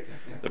you're okay.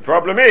 The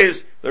problem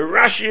is, the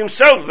Rashi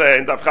himself there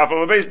in Daf Chaf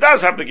Amud Beis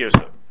does have the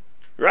Gisa.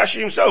 Rashi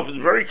himself is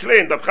very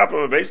clear in Daf Chaf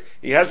Amud Beis,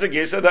 he has the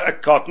Gisa that a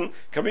cotton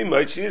can be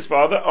moitzi his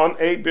father on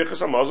a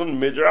bichas hamazon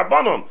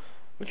midrabanon.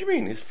 What do you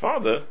mean? His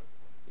father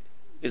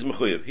is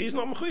mechuyev. He's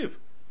not mechuyev.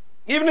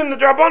 Even in the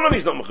drabanon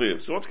he's not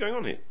mechuyev. So what's going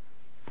on here?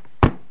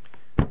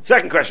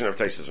 Second question of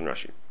Taisus and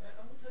Rashi. And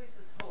what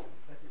Tosus hope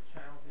that a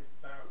child is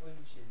Berochos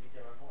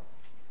miderabon?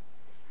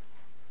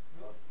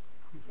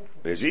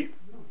 Is he?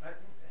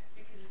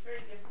 Because it's very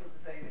difficult to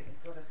say that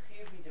he's got a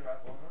chiyuv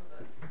miderabon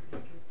that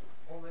you can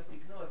almost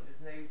ignore.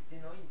 There's no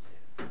denying it.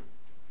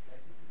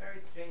 It's just a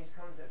very strange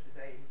concept to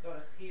say he's got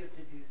a chiyuv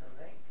to do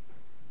something.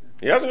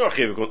 He hasn't got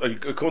Chiv according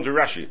to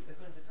Rashi.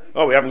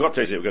 Oh, we haven't got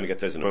Taisus. We're going to get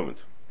Taisus in a moment.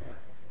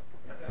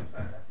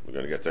 We're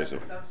going to get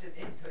Taisus.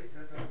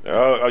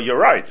 Oh, you're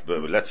right,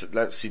 but let's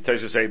see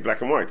Taisus say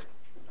black and white.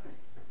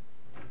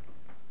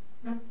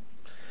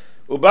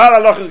 Ubal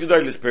halachas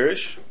gedolos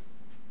pirish.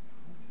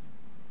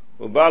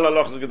 Ubal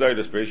halachas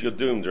gedolos pirish. You're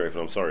doomed, Rafe.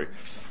 I'm sorry.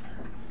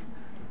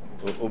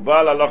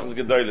 Ubal halachas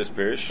gedolos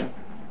pirish.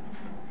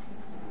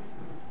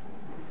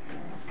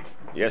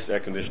 Yes, air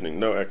conditioning.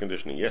 No air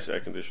conditioning. Yes, air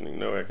conditioning.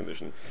 No air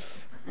conditioning.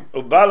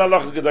 Ubal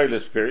halachas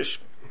gedolos pirish.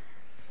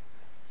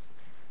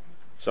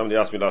 Somebody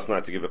asked me last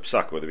night to give a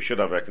psak whether we should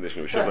have air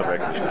conditioning. We shouldn't have air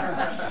conditioning.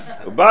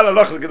 Ubal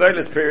halachas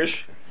gedolos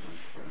pirish.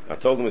 I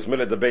told him it's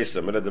Milah de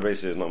Beisa. Milah de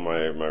Beisa is not my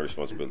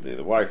responsibility.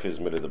 The wife is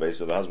Milah de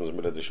Beisa, the husband is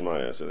Milah de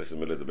Shemaya, so this is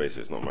Milah de Beisa,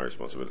 it's not my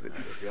responsibility.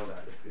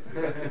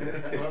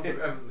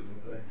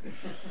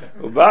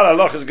 Ubal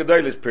halachas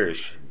gedolos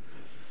pirish.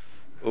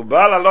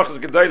 Ubal halachas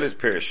gedolos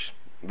pirish.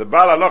 The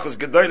Baal halachas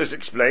gedolos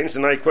explains,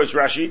 and I quote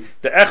Rashi,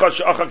 the echad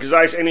she'achal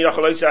kazayis eni yachal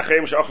loitzi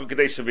achem she'achal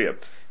kedei sevir.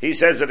 He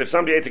says that if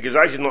somebody ate a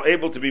kazayis, he's not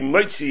able to be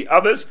moitzi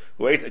others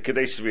who ate a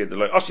kedei sevir. The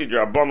loy osi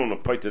drabonon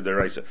of poita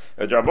deraisa.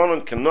 A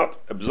drabonon cannot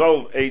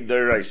absolve a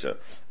deraisa.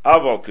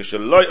 Aval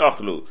kishaloi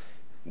achlu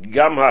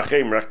gam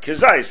hachem rak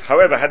kazayis.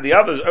 However, had the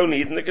others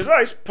only eaten the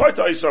kazayis, poita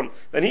oisom,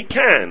 then he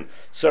can.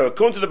 So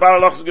according to the Baal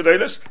halachas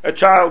gedolos, a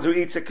child who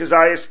eats a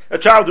kazayis,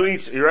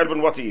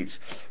 irrelevant what he eats,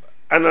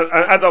 and an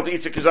adult who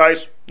eats a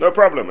kazayis, no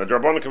problem. A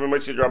drabonon can be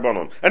moitzi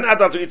drabonon. An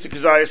adult who eats a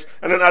kazayis,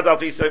 and an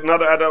adult who eats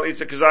another adult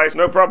eats a kazayis,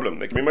 no problem.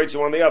 They can be moitzi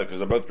one or the other, because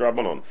they're both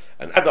drabonon.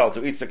 An adult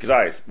who eats a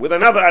kazayis with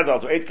another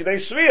adult who ate kedei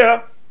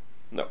svia,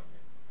 no.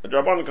 A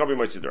drabonon can't be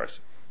moitzi deraisa.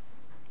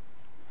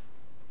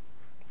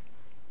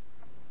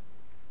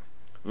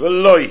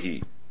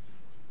 V'loihi.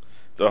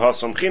 The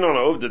hasamchinon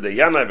ovde de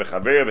yanai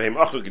v'chaveya v'hem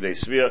achlu kedei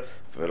svia,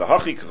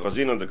 v'lahachi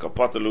k'chazinon de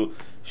kapatalu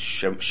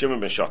Shimon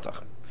ben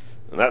Shatach.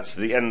 And that's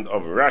the end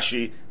of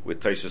Rashi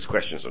with Taisus'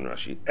 questions on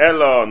Rashi.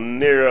 Elo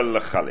nira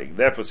lechalig.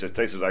 Therefore, says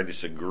Taisus, I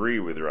disagree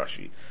with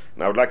Rashi.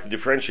 And I would like to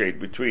differentiate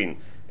between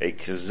a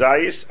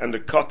kazayis and a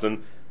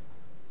cotton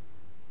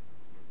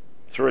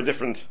through a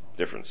difference.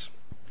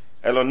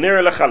 Elo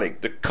nira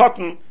lechalig. The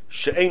cotton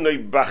she'enoi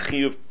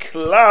bachiyuv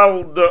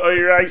klal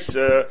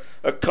de'oraisa.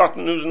 A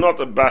cotton who's not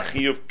a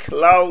bachiyuv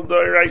klal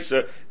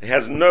de'oraisa. It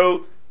has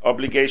no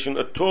obligation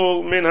at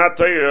all, min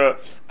ha-Torah,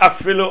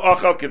 afilu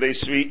achal kedei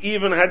svi,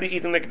 even had he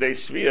eaten a kedei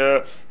svi,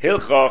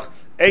 hilchach,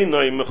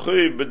 einoi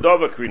mechuyev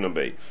bedava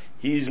krinabe.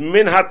 He's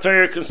min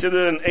ha-Torah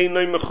considered an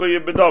einoi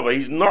mechuyev bedava.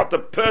 He's not a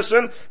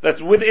person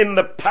that's within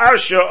the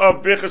parsha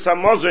of Berochos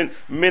HaMazon,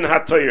 min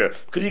ha-Torah.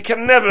 Because he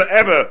can never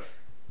ever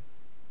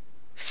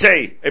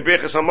say a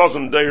Berochos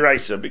HaMazon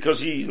deiraisa, because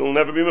he will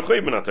never be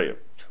mechuyev min ha-Torah.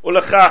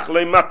 Ulechach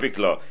le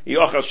mapikla, he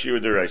achal shiur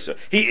deiraisa.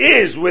 He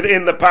is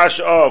within the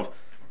parsha of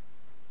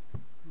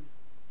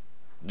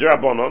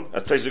Drabonon,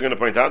 as Taisus is going to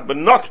point out, but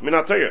not Min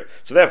HaTorah.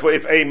 So therefore,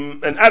 if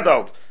an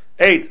adult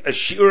ate a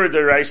Shiur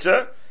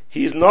deraisa,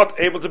 he is not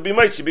able to be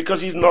Meitzi,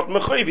 because he's not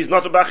Mechuyev, he's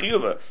not a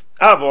Bachiyuva.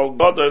 Avol,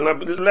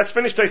 Godol, let's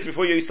finish Taisus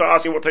before you start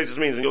asking what Taisus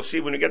means, and you'll see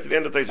when you get to the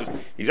end of Taisus,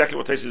 exactly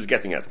what Taisus is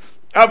getting at.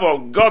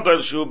 Avol, Godol,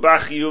 Shu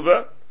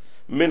Bachiyuva,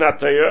 Min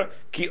HaTorah,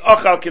 Ki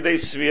Ochal Kedei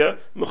Svia,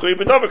 Mechuyev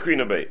B'Dava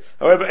Krinabe.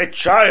 However, an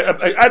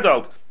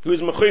adult who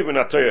is mechuyev in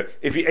Torah,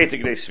 if he ate a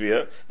kedei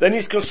svia, then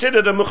he's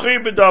considered a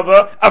mechuyev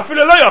b'dava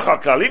afilu lo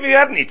yachal klal, if he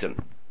hadn't eaten.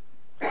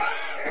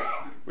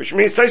 Which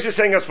means Taisus is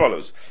saying as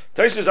follows.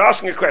 Taisus is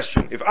asking a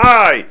question. If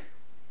I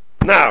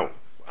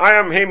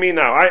am me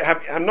now, I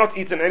have not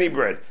eaten any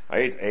bread. I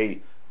ate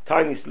a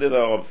tiny slither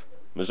of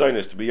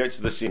mazonos to be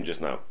yotze the seam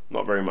just now.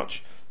 Not very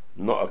much.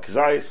 Not a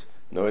kazayis,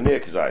 no a near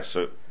kazayis.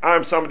 So I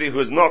am somebody who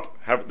has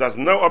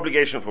no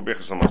obligation for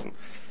Berochos HaMazon.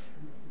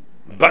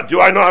 But do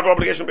I not have an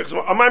obligation in Berochos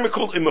HaMazon? Am I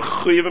called a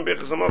mechuyev in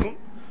Berochos HaMazon?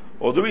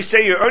 Or do we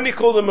say you're only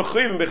called a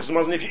mechuyev in Berochos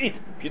HaMazon if you eat?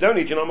 If you don't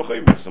eat, you're not mechuyev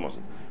in Berochos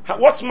HaMazon.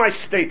 What's my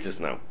status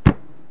now?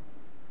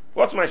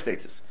 What's my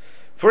status?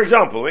 For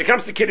example, when it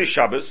comes to Kiddush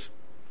Shabbos,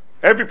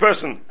 every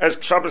person, as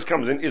Shabbos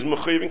comes in, is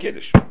mechuyev in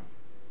Kiddush.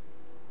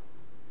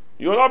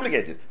 You're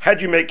obligated.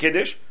 Had you made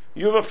Kiddush,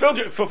 you have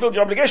fulfilled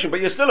your obligation,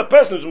 but you're still a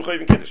person who's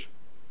mechuyev in Kiddush.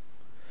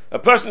 A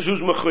person who's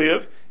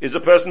mechuyev is a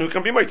person who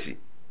can be moitzi,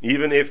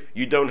 even if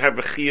you don't have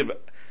a chiyuv,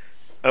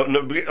 an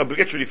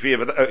obligatory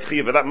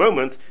chiyuv at that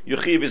moment. Your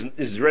chiyuv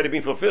is already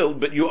being fulfilled,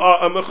 but you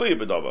are a mechuyev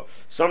b'dava.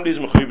 Somebody who's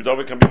mechuyev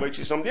b'dava can be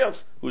moitzi somebody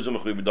else who's a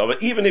mechuyev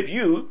b'dava, even if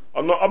you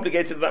are not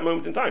obligated at that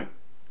moment in time,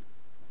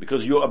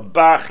 because you're a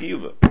ba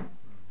chiyuv.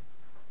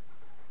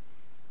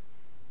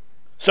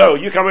 So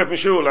you come in from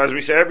shul, as we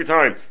say every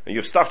time, and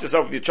you've stuffed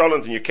yourself with your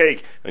cholent and your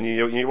cake, and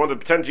you want to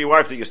pretend to your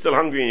wife that you're still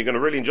hungry and you're going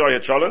to really enjoy your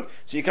cholent.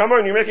 So you come home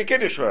and you make a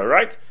kiddush for her,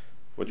 right?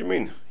 What do you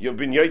mean? You've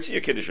been yotze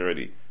your kiddush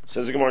already.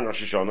 Says the Gemara in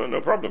Rosh Hashanah,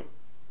 no problem.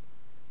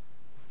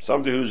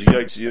 Somebody who's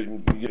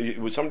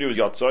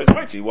Yotza is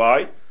mighty.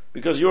 Why?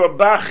 Because you're a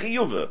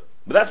Bachiyuva.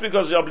 But that's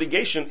because the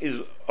obligation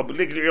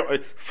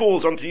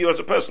falls onto you as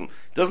a person.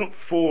 It doesn't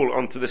fall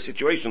onto the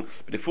situation,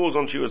 but it falls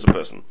onto you as a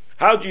person.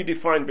 How do you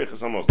define Bechas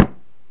HaMazon?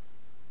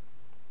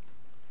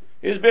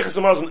 Is Bechas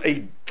HaMazon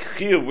a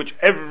chiyuv which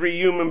every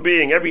human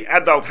being, every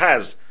adult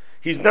has?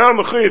 He's now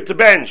mechuyev to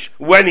bench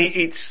when he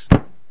eats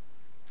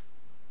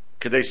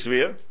Kedei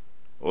Svia?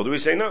 Or do we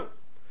say no?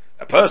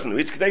 A person who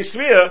eats Kedei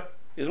Svia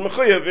is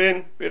mechuyev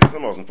in Bechas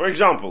HaMazon. For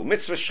example,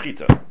 mitzvah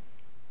shchita.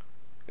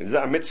 Is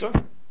that a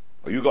mitzvah?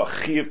 Or you got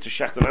chiyuv to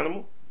shecht an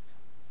animal?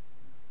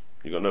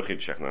 You got no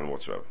chiyuv to shecht an animal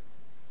whatsoever.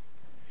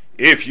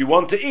 If you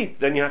want to eat,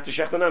 then you have to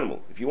shecht an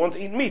animal. If you want to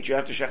eat meat, you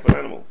have to shecht an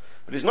animal.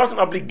 But it's not an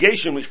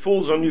obligation which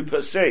falls on you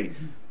per se.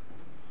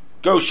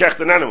 Go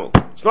shecht an animal.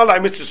 It's not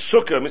like mitzvahs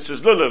sukkah,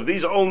 mitzvahs lulav.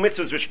 These are all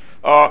mitzvahs which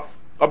are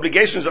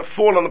obligations that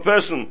fall on the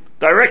person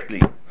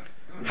directly.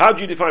 How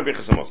do you define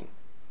Bechas HaMazon?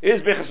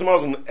 Is Bechas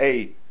HaMazon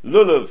a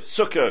lulav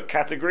sukkah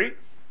category?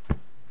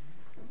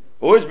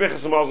 Or is Bechas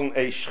HaMazon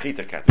a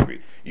shchita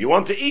category? You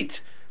want to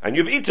eat, and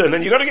you've eaten,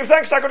 and you've got to give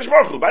thanks to HaKadosh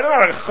Baruch Hu. But I don't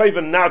have a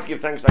chayva now to give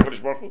thanks to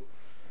HaKadosh Baruch Hu.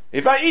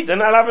 If I eat,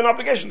 then I'll have an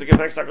obligation to give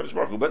thanks to HaKadosh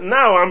Baruch Hu. But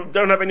now I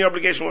don't have any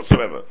obligation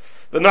whatsoever.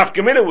 The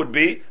nafkamina would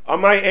be,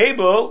 am I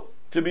able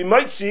to be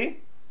mitzi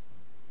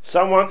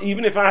someone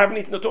even if I haven't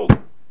eaten at all?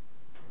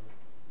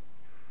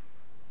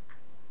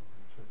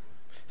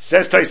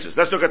 Says Taisus.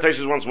 Let's look at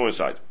Taisus once more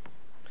inside.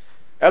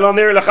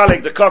 Elonir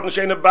lechalik, the cotton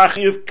shein a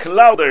bachiv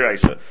klal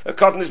deraisa. A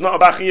cotton is not a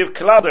bachiv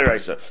klal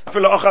deraisa.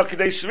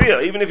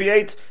 Even if he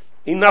ate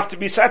enough to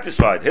be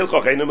satisfied. He's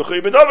called an einay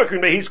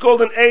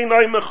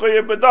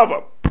mechuyev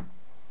b'davar.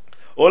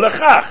 Or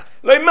lechach,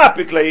 le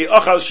mapik le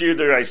ochal shiur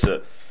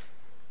deraisa.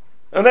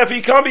 And therefore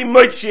he can't be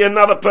mitzi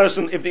another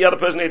person if the other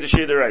person ate a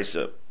shiur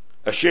deraisa.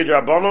 A shiur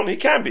d'Rabbanon, he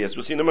can be, as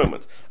we'll see in a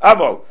moment.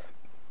 Aval,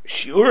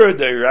 shiur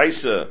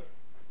deraisa.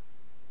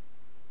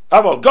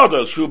 Aval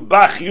gadol shu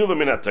bach yuva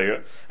min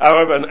atayr.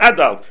 However, an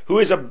adult who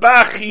is a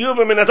bach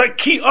yuva min atayr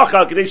ki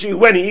ochal kedei svia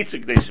when he eats a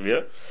kedei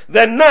svia,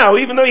 then now,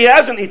 even though he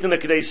hasn't eaten a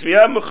kedei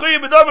svia, mechuyev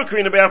b'davar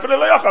krina be'afel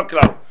lo yochal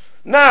klal.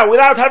 Now,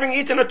 without having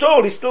eaten at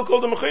all, he's still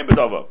called a mechuyev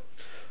b'davar.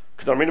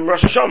 K'daminim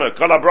Rosh Hashanah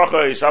kol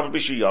habracha is aval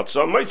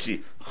b'shiyatza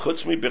moitzi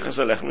chutz mi bichas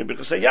alechem mi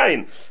bichas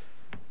hayayin,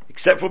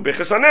 except for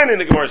bichas hanenin.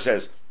 The Gemara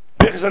says.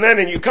 Bechas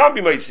hanenin, you can't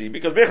be mitzi,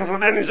 because bechas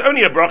hanenin is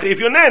only a bracha if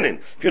you're nanin.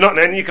 If you're not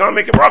nanin, you can't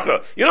make a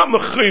bracha. You're not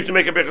mechuyev to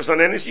make a bechas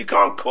hanenin, so you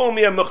can't call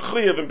me a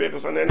mechuyev in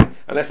bechas hanenin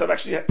unless I've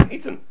actually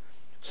eaten.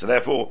 So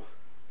therefore,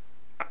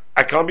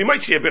 I can't be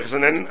mitzi a bechas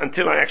hanenin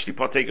until I actually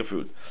partake of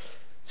food.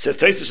 Says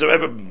Taisus,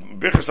 however,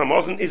 bechas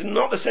hamazon is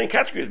not the same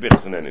category as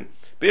bechas hanenin.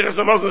 Bechas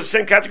hamazon is the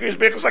same category as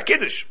bechas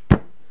hakiddush.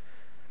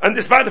 And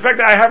despite the fact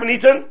that I haven't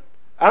eaten,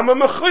 I'm a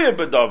mechuyev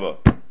b'davar.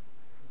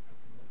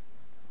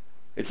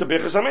 It's a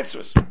bechas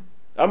hamitzvus.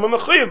 I'm a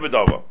mechuyev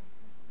b'davar.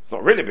 It's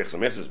not really bichas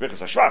hamitzvus, it's bichas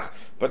hashvach,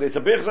 but it's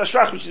a bichas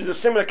hashvach which is a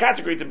similar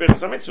category to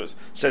bichas hamitzvus,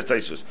 says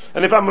Taisus.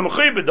 And if I'm a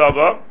mechuyev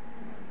b'davar,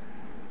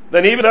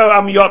 then even though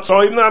I'm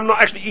yotzo, even though I'm not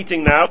actually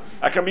eating now,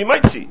 I can be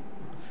mitzi.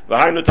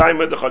 And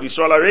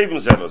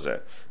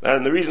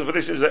the reason for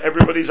this is that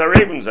everybody's a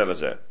raven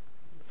zelazeh.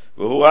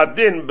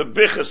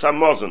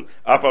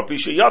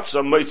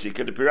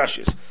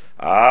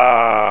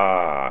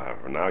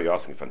 Now you're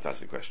asking a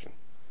fantastic question.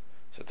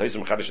 So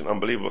Taisim Chadish, an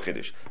unbelievable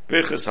Chiddush.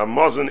 Bechas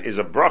hamazon is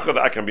a bracha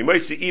that I can be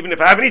mitzi even if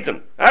I haven't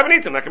eaten. I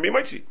can be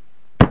mitzi.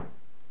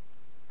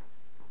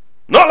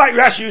 Not like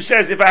Rashi who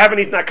says, if I haven't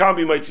eaten, I can't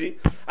be mitzi.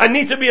 I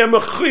need to be a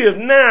mechuyev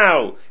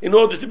now in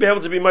order to be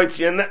able to be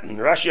mitzi. And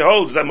Rashi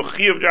holds that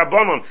mechuyev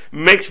d'Rabbanon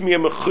makes me a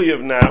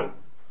mechuyev now.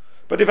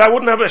 But if I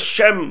wouldn't have a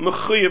shem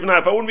mechuyev now,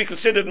 if I wouldn't be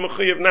considered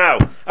mechuyev now,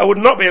 I would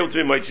not be able to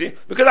be mitzi,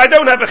 because I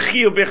don't have a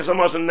chiyuv bechas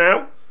hamazon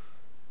now,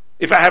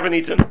 if I haven't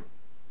eaten.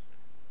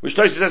 Which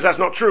Tosfos says that's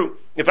not true.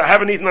 If I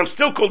haven't eaten, I'm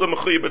still called a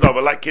mechuyev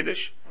b'davar, like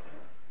Kiddush.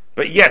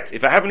 But yet,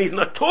 if I haven't eaten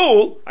at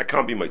all, I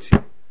can't be mitzi.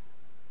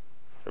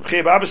 Reb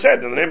Chiya Baba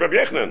said in the name of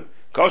Rabbi Yochanan,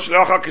 Kol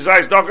shleachal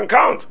kizayis dogan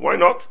can't. Why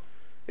not?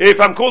 If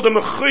I'm called a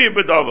mechuyev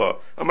b'davar,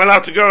 I'm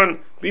allowed to go and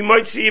be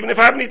mitzi even if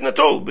I haven't eaten at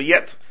all. But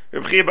yet,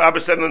 Reb Chiya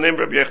Baba said in the name of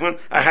Rabbi Yochanan,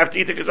 I have to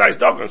eat a kizayis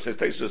dogan. Says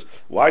Tosfos,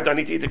 why do I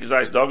need to eat a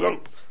kizayis dogan?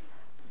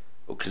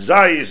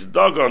 Kizayis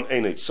dogan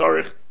einay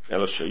tzorich,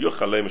 elo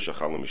sheyuchal leim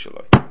shachal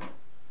mishaloi.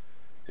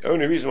 The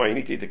only reason why you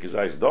need to eat a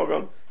kizayis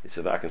dogan is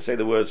so that I can say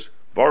the words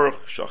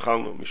Baruch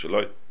Shachalnu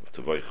Mishaloi of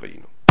Tavoi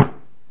Chayinu.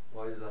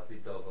 Why does that be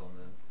dogan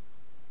then?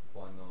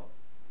 Why not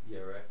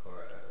yerek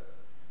or?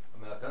 I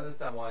mean, I can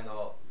understand why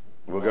not.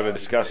 We're going to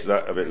discuss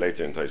that a bit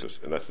later in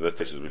Taisus, and that's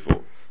Taisus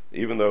before.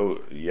 Even though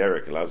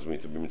yerek allows me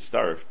to be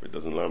mitzaref, it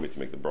doesn't allow me to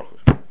make the brachos.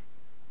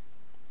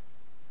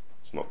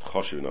 It's not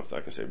choshev enough that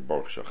I can say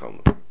Baruch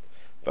Shachalnu.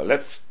 But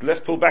let's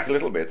pull back a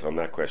little bit on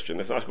that question.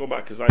 Let's ask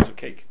about kizayis of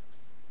cake.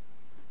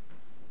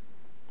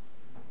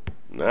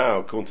 Now,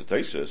 according to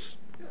Taisus,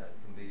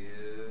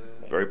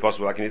 very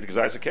possible I can eat a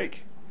kizayis of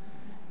cake.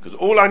 Because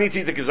all I need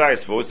to eat the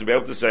kazayas for is to be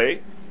able to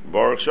say,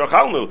 Baruch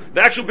Shachalnu.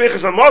 The actual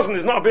Bichas HaMazon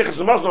is not a Bichas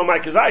HaMazon on my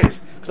kazayas.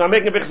 Because I'm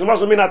making a Bichas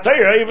HaMazon minat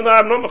Torah, even though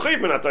I'm not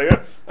mechuyev minat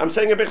Torah. I'm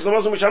saying a Bichas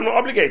HaMazon which I'm not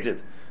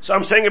obligated. So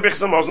I'm saying a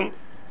Bichas HaMazon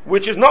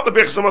which is not the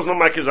Bichas HaMazon on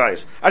my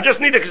kazayas. I just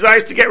need a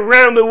kazayas to get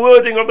around the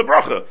wording of the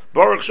bracha.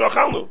 Baruch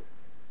Shachalnu.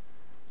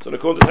 So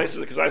according to Taisus,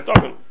 the kazayas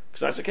dochen,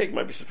 kazayas cake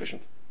might be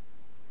sufficient.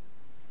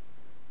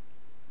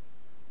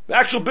 The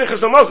actual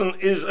Bichas HaMazon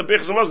is a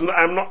Bichas HaMazon that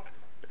I'm not,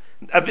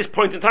 at this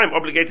point in time,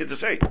 obligated to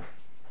say.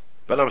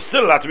 But I'm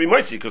still allowed to be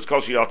moitzi, because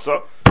kol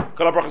shiyotza,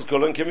 kol ha-brachas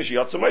kulan, kivi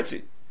shiyotza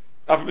moitzi.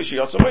 Afa bi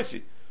shiyotza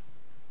moitzi.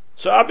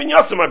 So I've been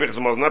yotza my Bichas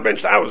HaMazon, I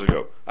benched hours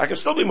ago. I can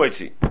still be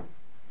moitzi.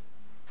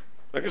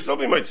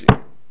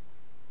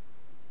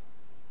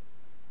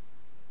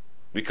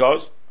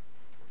 Because,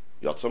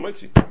 yotza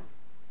moitzi.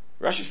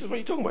 Rashi says, what are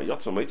you talking about?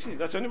 Yotza moitzi?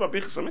 That's only about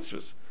Bichas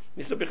HaMitzvahs.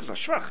 It's a Bichas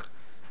HaShvach.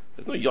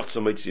 There's no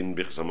yotza moitzi in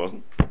Bichas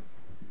HaMazon.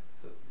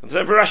 And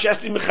so Rashi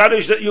asked him,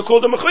 Mechadish, that you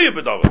called a mechuyev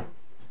b'davar.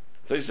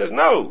 So he says,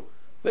 no.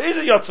 There is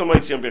a yotza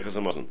moitzi in Bichas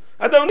HaMazon.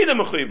 I don't need a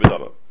mechuyev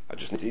b'davar. I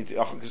just need to eat the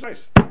achal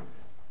kazais.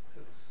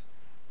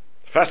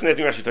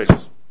 Fascinating Rashi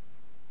Tosfos.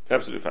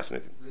 Absolutely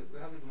fascinating. We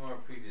had the Gemara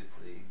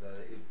previously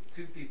that if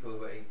two people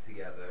who ate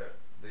together,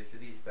 they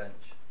should each bench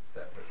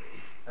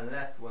separately,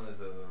 unless one is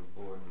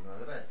born on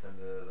the bench, and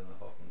the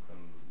Chacham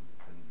can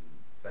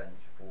bench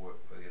for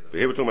the other. But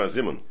here we're talking about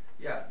Zimun.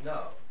 Yeah,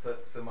 no.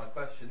 So my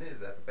question is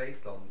that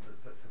based on,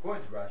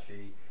 according to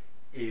Rashi,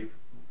 if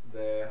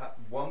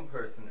one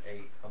person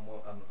ate and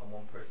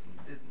one person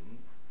didn't,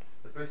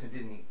 the person who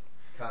didn't eat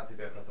can't say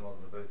Berochos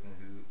on the person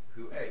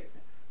who ate.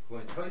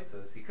 According to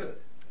Tosfos, he could.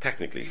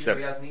 Technically, even except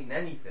if he hasn't eaten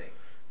anything.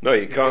 No,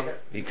 he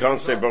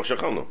can't say Baruch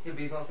Shechanu. Yeah, but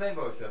he's not saying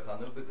Baruch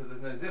Shechanu because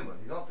there's no Zimun.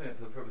 He's not doing it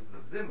for the purposes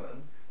of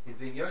Zimun. He's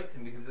being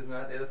Yotzim because the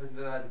other person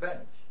doesn't have the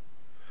bench.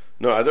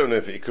 No, I don't know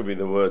if it could be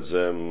the words,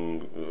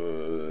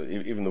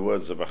 even the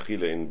words of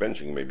Achila in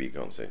benching, maybe you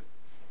can't say.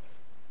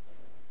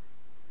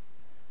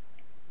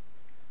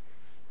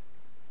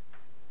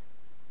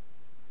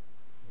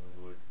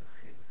 The words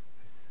Achila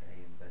per se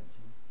in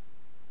benching.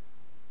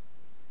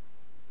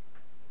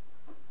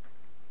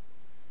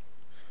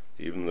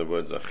 Even the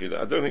words Achila.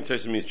 I don't think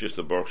Taisa means just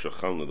the Baruch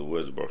Shechanu, the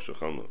words Baruch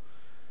Shechanu.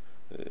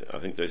 I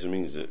think Taisa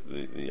means that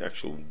the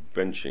actual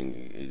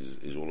benching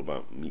is all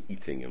about me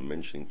eating and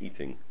mentioning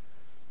eating.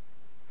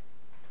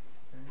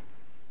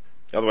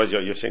 Otherwise,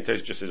 you're saying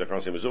Taisa just says I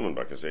can't say Mezuman,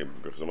 but I can say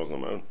because I'm on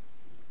my own.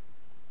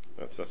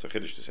 That's a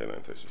chiddush to say that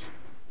in Taisa.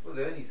 Well,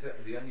 the only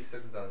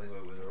circumstance where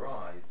it would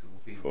arise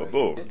would be for a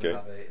boar. Okay.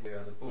 They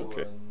had a boar.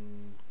 Okay.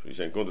 So you're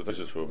saying going to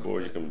Taisa for a boar,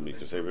 you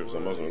can say because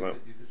I'm Muslim without.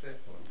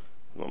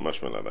 Not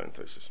mashma like that in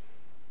Taisa.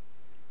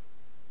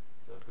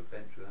 So I could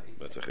bench without eating.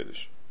 That's a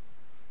chiddush.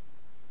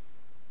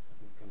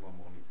 One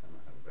more needs to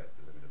have a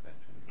breakfast with a bench.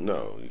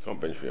 No, you can't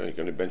bench for you. You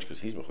can only bench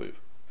because he's mechuyev.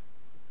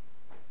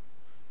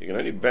 You can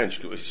only bench.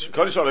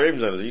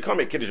 You can't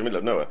make kiddush in the middle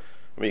of nowhere.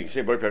 I mean, you can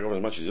say boy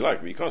as much as you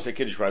like, but you can't say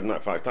kiddush Friday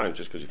night 5 times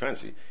just because you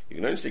fancy. You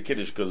can only say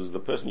kiddush because the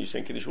person you're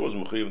saying kiddush was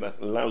mechuyev. That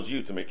allows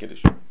you to make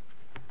kiddush.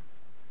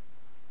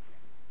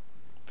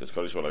 Because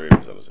kiddush what I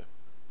say.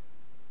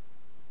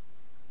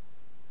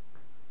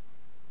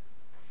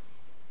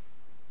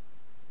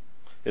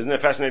 Isn't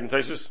it fascinating,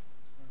 Tosfos?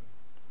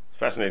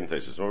 Fascinating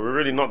Tosfos. Well, we're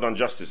really not done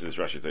justice to this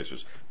Rashi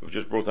Tosfos. We've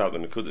just brought out the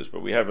Nekudas,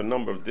 but we have a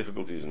number of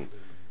difficulties in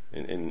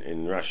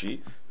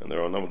Rashi, and there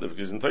are a number of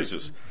difficulties in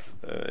Tosfos,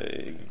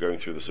 going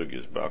through the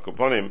sugyas. But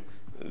upon him,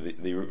 the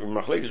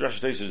Machlekes Rashi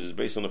Tosfos is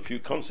based on a few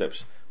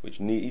concepts, which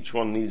each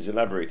one needs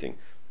elaborating.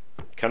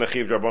 Can a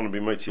chiv d'Rabbanan be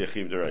moitzi a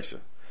chiv d'Oraisa?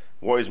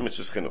 What is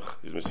mitzvahs chinuch?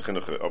 Is mitzvah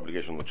chinuch an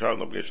obligation on the child,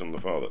 an obligation on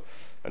the father?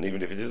 And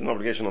even if it is an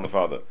obligation on the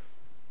father,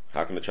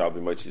 how can the child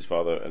be moitzi his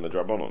father and the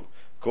D'Rabbanan?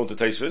 According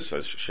to Tosfos,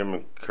 as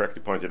Shimon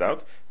correctly pointed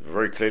out,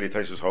 very clearly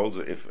Tosfos holds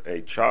that if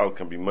a child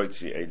can be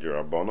moitzi a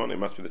D'Rabbanan, it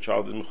must be the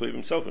child is mechuyev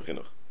himself in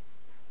chinuch.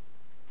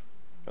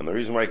 And the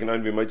reason why he can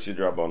only be moitzi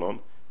D'Rabbanan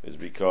is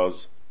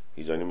because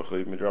he's only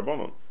mechuyev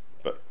D'Rabbanan.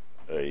 But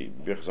a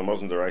Bichas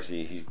HaMazon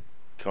d'Oraisa, he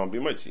can't be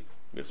moitzi.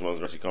 Bichas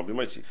HaMazon d'Oraisa can't be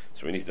moitzi.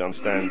 So we need to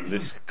understand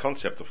this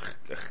concept of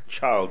a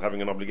child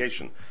having an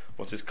obligation.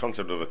 What's this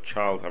concept of a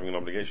child having an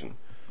obligation?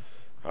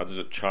 How does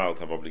a child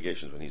have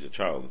obligations when he's a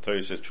child? The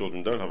Torah says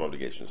children don't have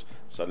obligations.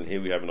 Suddenly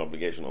here we have an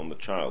obligation on the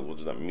child. What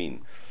does that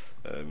mean?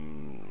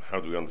 How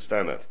do we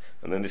understand that?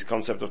 And then this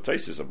concept of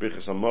Tosfos, a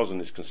Bichas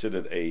HaMazon is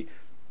considered a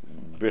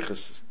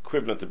Bichas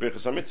equivalent to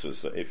Bichas HaMitzvahs.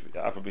 So if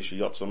Afabisha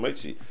Yotza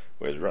Motzi,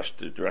 whereas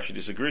Rashi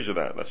disagrees with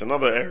that. That's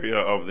another area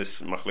of this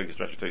Machlekes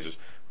Rashi Tosfos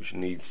which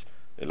needs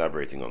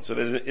elaborating on. So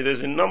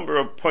there's a number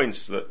of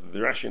points that the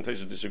Rashi and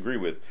Tosfos disagree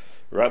with.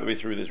 Right the way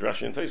through this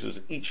Rashi and Tosfos,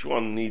 each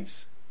one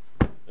needs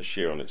a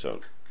share on its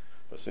own.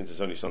 But since it's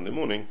only Sunday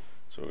morning,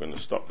 so we're going to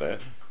stop there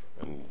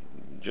and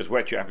just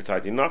whet your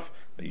appetite enough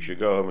that you should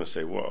go home and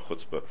say, what a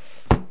chutzpah,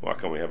 why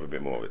can't we have a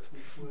bit more of it?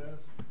 Whereas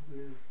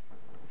with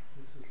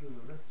this is little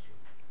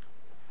restaurant,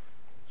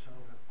 the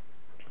child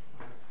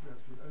has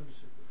been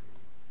ownership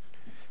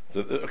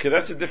of it. So, okay,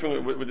 that's a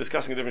different, we're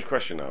discussing a different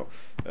question now.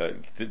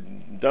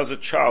 Does a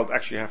child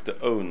actually have to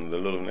own the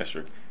lulav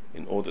nesrog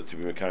in order to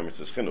be Mekayim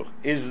Mitzvahs Chinuch.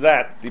 Is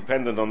that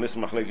dependent on this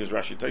Machlekes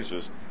Rashi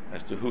Tosfos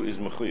as to who is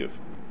Mechuyev?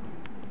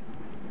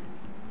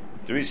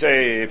 Do we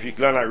say, if you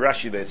learn like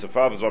Rashi, that it's a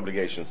father's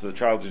obligation, so the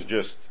child is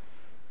just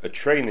a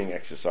training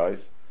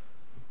exercise,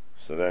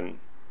 so then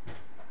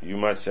you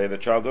might say the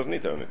child doesn't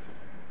need to own it.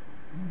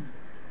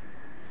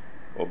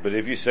 But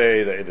if you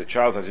say that the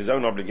child has his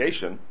own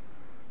obligation,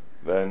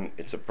 then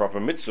it's a proper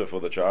mitzvah for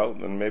the child,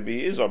 and maybe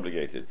he is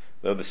obligated.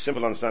 Though the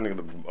simple understanding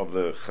of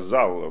the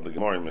Chazal, of the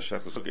Gemara in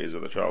Meseches is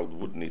that the child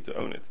would need to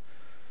own it.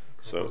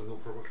 So,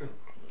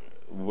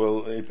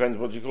 well, it depends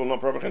what you call not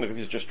proper chinuch. If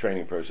it's just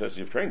training process,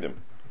 you've trained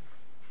him.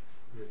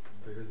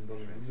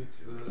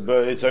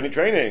 But it's only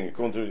training.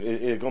 According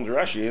to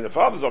Rashi, the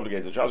father's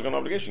obligated, the child's got an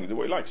obligation to do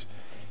what he likes.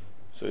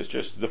 So it's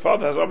just, the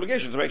father has an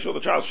obligation to make sure the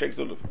child shakes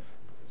the lulav.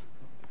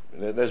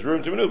 There's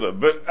room to maneuver.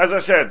 But as I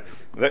said,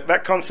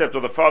 that concept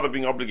of the father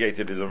being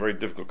obligated is a very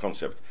difficult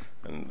concept,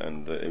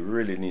 and it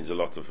really needs a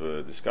lot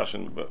of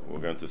discussion, but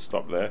we're going to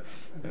stop there.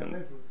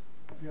 And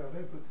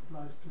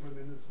applies to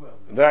women as well.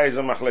 That is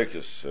a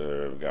machlekes,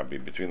 Gabi,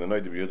 between the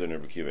Noid of Yehuda and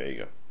Rabbi Kiva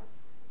Eiger.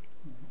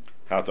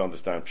 How to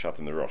understand Pshat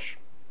in the Rosh.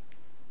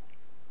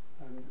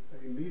 And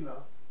a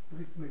milah,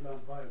 brit milah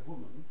by a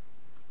woman,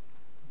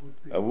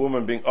 would be... A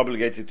woman being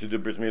obligated to do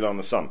brit milah on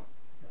the son.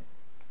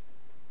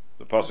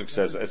 The pasuk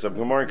says it's a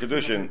Gemara in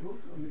Kedushin.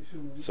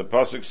 So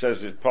pasuk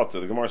says it's potter.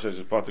 The Gemara says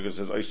it's potter because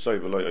it says oisoi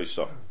v'loy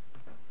oisah.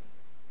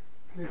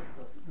 He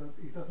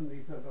doesn't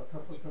need to have a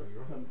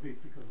done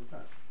brit because of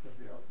that. That's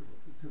the argument.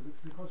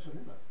 It's the question,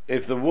 isn't it?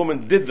 If the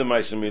woman did the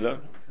Maisa Milah,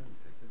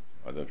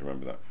 I don't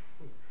remember that.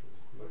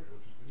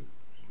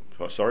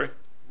 Sorry?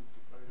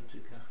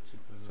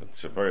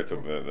 Sephora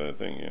took the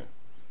thing, yeah.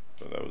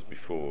 So that was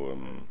before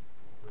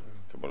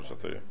Kabbalah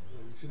Sataya.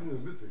 She didn't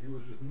admit it. He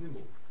was just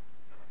nimble.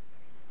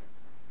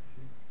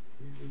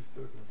 He was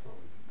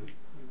circumcised.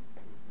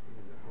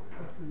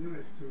 That's the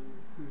nearest to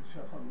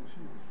Shachar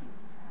Mishpat.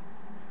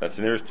 That's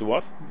the nearest to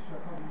what?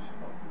 Shachar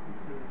Mishpat.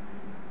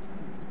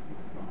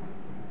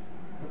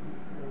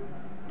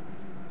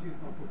 She's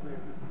not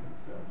prepared with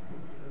herself,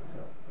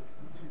 but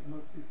she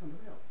might see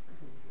somebody else.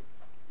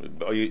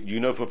 You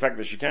know for a fact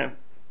that she can?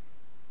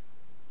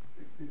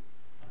 I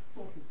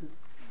thought that this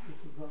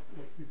is what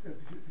we said.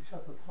 The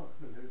Shabbat Talk,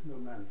 that there's no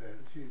man there.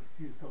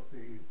 She's got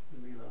the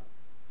Milah.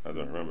 I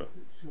don't remember.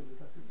 Surely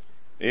that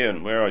is.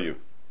 Ian, where are you?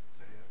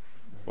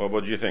 Well,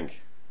 what do you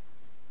think?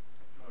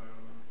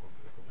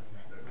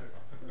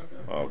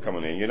 Oh, come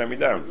on, Ian, you let me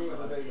down.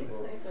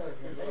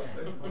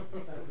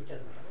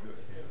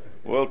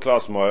 World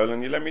class moil,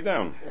 and you let me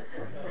down.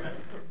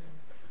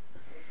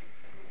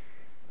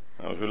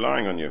 I was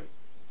relying on you.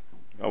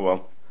 Oh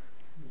well.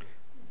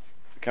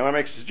 Can I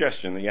make a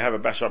suggestion that you have a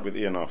bash up with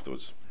Ian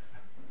afterwards?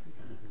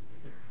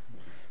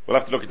 We'll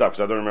have to look it up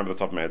because I don't remember the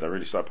top of my head. I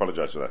really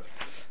apologize for that.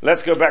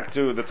 Let's go back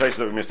to the Tosfos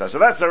that we missed out. So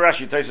that's the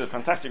Rashi Tosfos,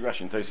 fantastic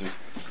Rashi and Tosfos.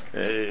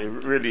 It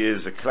really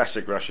is a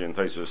classic Rashi and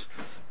Tosfos,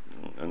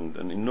 and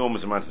an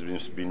enormous amount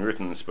has been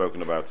written and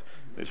spoken about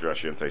this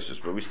Rashi and Tosfos.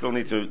 But we still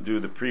need to do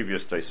the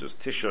previous Tosfos.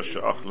 Tisha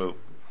she'achlu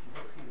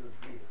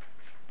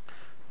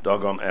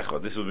dagon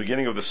echad. This is the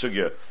beginning of the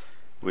sugya,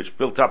 which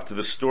built up to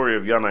the story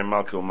of Yanai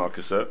Malka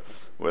Malkasa,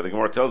 where the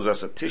Gemara tells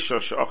us that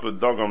Tisha she'achlu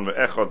dagon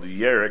ve'echad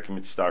yerek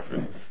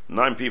mitztarfin.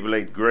 9 people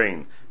ate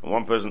grain, and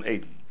 1 person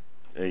ate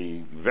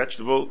a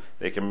vegetable.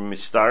 They can be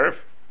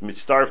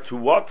mitztarf to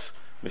what?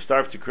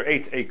 Mitztarf to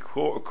create a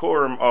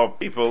quorum of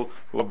people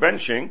who are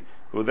benching,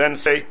 who then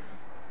say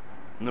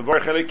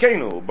Nevarech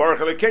Elokeinu, Baruch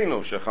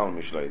Elokeinu shechal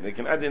mishlei. They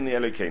can add in the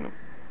Elokeinu,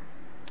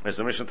 as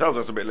the Mishnah tells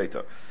us a bit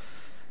later.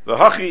 The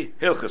Hachi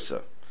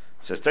Hilchasa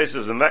says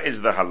Tosfos, and that is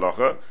the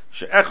halacha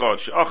she'echad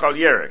she'achal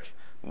yerek,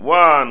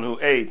 one who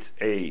ate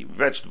a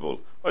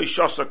vegetable, or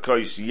shasa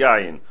kois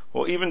yayin,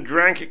 or even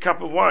drank a cup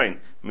of wine,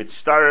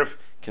 mitztaref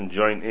can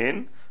join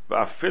in.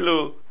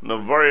 Va'afilu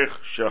navarich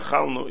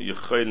she'achalnu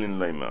yecholin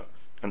leima,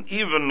 and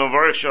even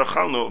navarich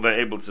she'achalnu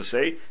they're able to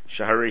say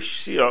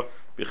shaharesh sia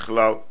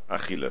bichlal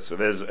achila. So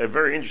there's a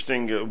very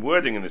interesting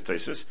wording in this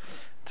Tosfos.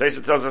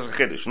 Tosfos tells us a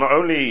chiddush. Not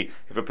only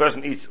if a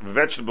person eats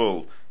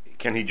vegetable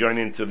can he join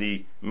into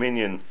the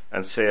minyan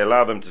and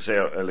allow them to say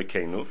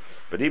Elokeinu,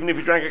 but even if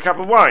he drank a cup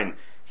of wine,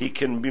 he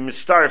can be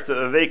mistarif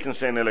that they can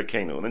say an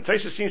Elokeinu. And then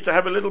Tosfos seems to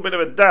have a little bit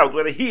of a doubt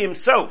whether he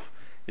himself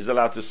is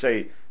allowed to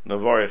say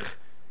Navarich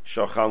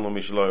Shachalnu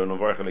Mishaloi or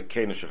Navarich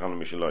Elokeinu Shachalnu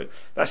Mishaloi.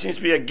 That seems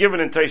to be a given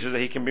in Tosfos,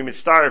 that he can be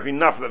mistarif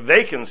enough that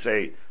they can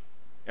say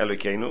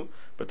Elokeinu,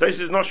 but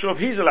Tosfos is not sure if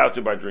he's allowed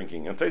to by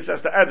drinking, and Tosfos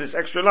has to add this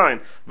extra line,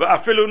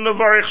 Va'afilu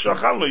Navarich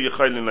Shachalnu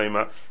Yecholin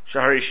Leima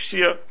Shaharish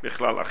Sia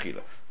Bichlal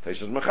Achila.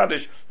 Tosfos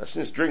Mechadish, that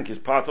since drink is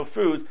part of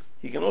food,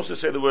 he can also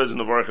say the words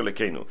Navarich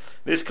Elokeinu.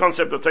 This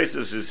concept of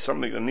Tosfos is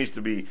something that needs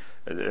to be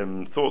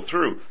thought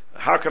through.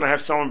 How can I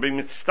have someone be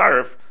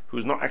mitztaref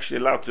who's not actually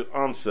allowed to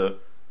answer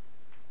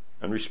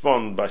and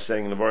respond by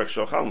saying Navarich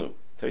Shachalnu?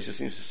 Tosfos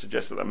seems to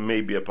suggest that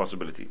may be a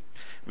possibility.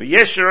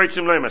 V'yesh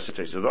sheroitzim loima, says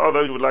Tosfos. There are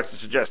those who would like to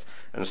suggest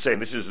and say,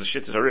 this is the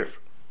Shittas Harif.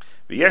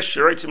 V'yesh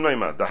sheroitzim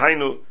loima,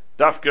 dahainu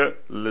dafka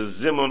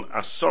lezimun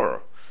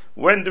asora.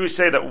 When do we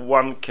say that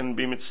one can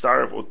be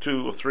mitzaref, or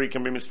two or three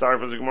can be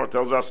mitzaref, as the Gemara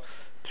tells us,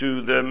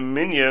 to the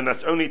minyan?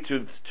 That's only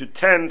to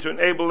 10 to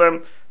enable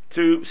them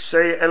to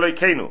say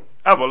Elokeinu.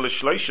 Aval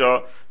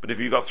l'shleisha, but if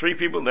you've got 3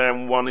 people there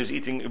and one is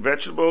eating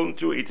vegetable and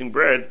 2 are eating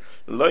bread,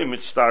 lo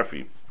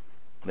mitzarfi.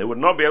 They would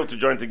not be able to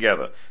join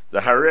together. The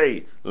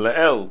harei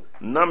le'el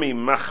nami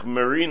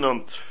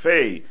machmerinon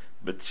tfei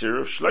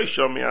b'tziruf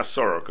shleisha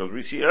mi'asora. Because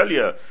we see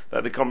earlier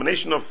that the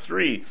combination of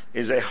 3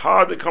 is a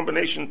harder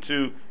combination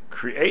to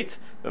create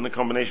than the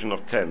combination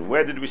of 10.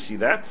 Where did we see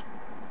that?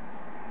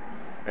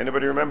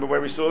 Anybody remember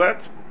where we saw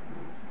that?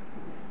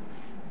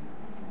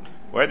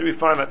 Where do we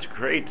find that to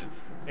create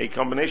a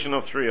combination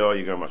of 3? Oh,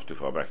 you go much too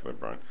far back,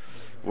 Brian.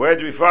 Where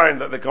do we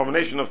find that the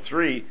combination of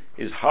 3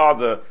 is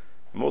harder,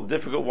 more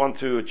difficult one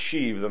to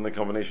achieve than the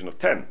combination of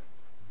 10?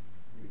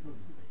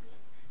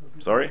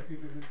 Sorry?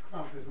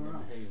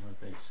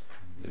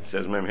 It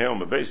says Mem He on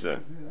the base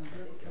there.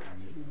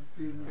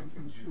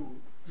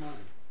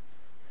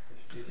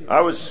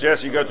 I would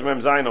suggest you go to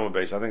Mem Zayin on the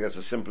base. I think that's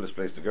the simplest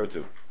place to go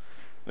to.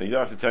 Now, you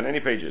don't have to turn any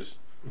pages.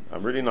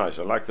 I'm really nice.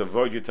 I like to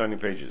avoid you turning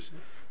pages.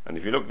 And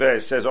if you look there,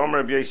 it says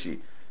Omer B'Yesi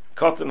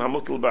Kotten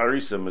Hamutel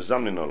Ba'arisa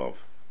Mezamnin Olov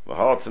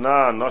V'Hal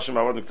Tana Nashim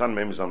Avodim Ktan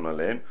Mei Mezamnin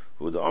Alein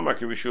Hu Da Omer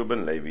Ki Rishur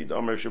Ben Levi Da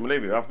Omer Rishur Ben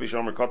Levi V'Af Bish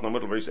Omer Kotten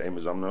Hamutel Ba'arisa Ei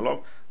Mezamnin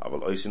Olov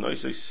Aval Oisin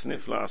Oisoi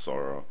Snif La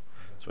Asora.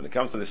 So when it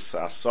comes to this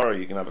Asora,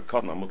 you can have a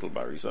Kotten Hamutel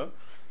Ba'arisa.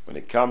 When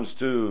it comes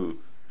to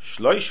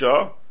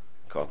Shloisha,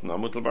 Kotten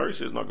Hamutel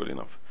Ba'arisa is not good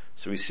enough.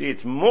 So we see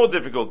it's more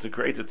difficult to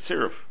create a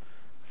tziruf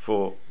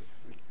for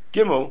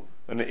Gimel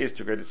than it is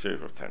to create a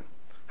tziruf of 10.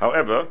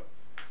 However,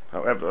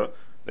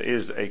 there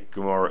is a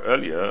Gemara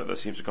earlier that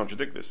seems to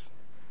contradict this.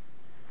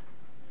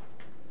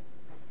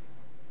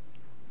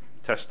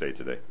 Test day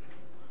today.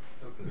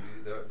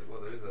 There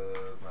is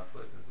a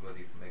mathematics whether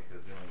you can make a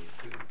Gimel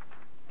with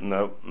 2.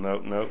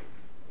 No,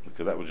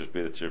 because that would just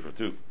be the tziruf of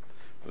 2.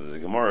 There's a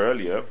Gemara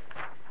earlier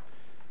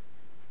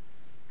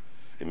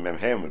in Mem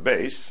He with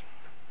base.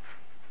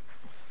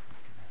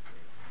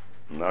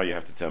 Now you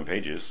have to turn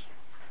pages,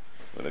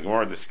 where the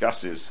Gemara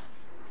discusses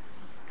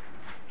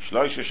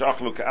Shloisha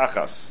shachlu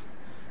ka'achas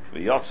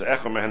v'yotze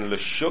echo mehen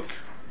l'shuk.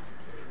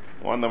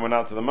 One that went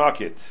out to the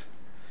market,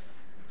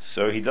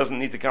 so he doesn't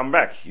need to come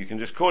back. You can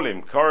just call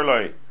him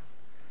Koreloi,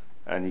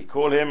 and you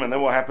call him, and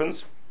then what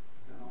happens?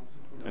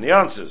 And he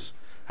answers.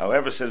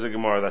 However, says the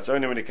Gemara, that's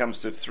only when it comes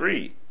to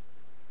 3.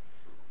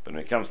 But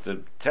when it comes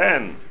to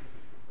 10,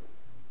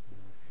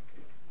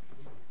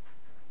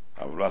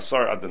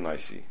 Avlasar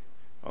Adonai.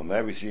 On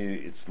there we see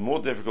it's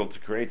more difficult to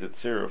create a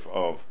tziruf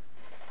of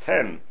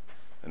 10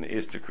 than it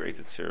is to create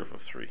a tziruf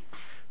of 3.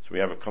 So we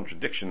have a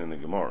contradiction in the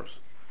Gemaras.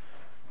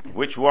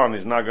 Which one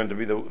is now going to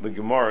be the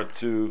Gemara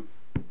to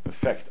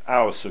affect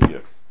our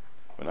sugya?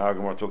 When our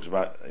Gemara talks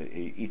about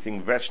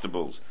eating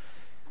vegetables,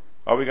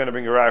 are we going to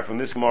bring a raya from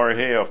this Gemara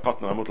here of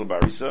Patna Amutal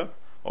Barisa,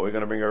 or are we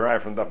going to bring a raya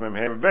from Daf Mem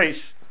He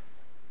base,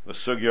 the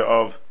sugya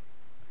of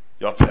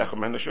Yotze Echem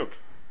Henashuk,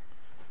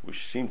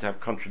 which seem to have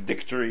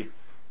contradictory.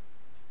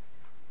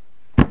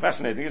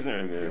 Fascinating, isn't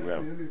it? The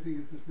only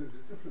thing is that there's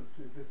a difference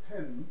between the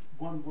 10.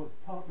 One was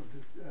part of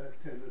this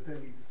 10, and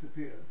then he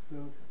disappeared, so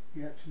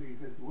he actually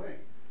went away.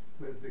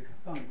 Whereas the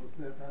Katan was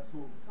there perhaps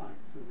all the time,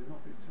 so they're not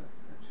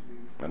actually.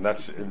 And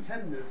that's the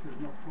 10ness is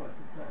not quite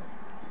as bad.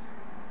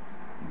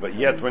 But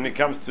yet, when it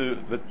comes to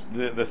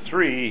the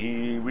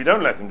 3, we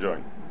don't let him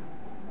join.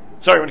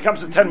 Sorry, when it comes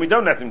to 10, we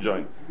don't let him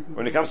join.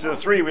 When it comes to the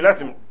 3, we let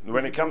him.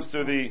 When it comes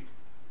to the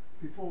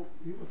before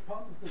he was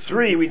part of the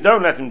 3, we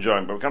don't let him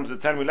join. But when it comes to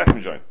 10, we let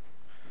him join.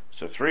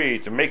 So 3,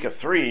 to make a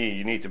 3,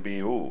 you need to be,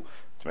 to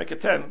make a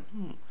 10.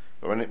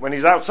 But when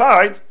he's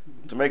outside,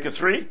 to make a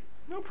 3,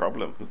 no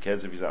problem. Who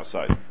cares if he's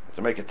outside? But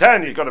to make a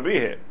 10, he's got to be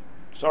here.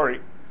 Sorry,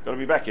 got to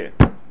be back here.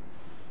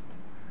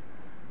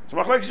 So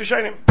Machlekes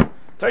Rishonim.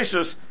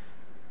 Taisus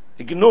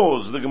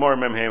ignores the Gemara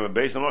Mem He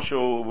base. I'm not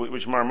sure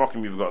which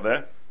Maramokim you've got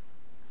there.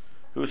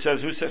 Who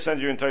sends you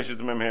in Taisus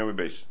to Mem He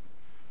base?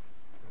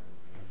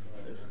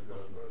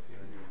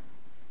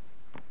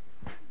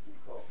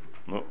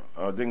 No,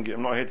 I'm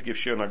not here to give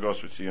Shiur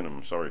Nagos with Siyunim,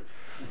 I'm sorry.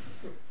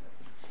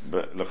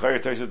 But L'chayr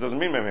Taisus doesn't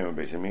mean Mem He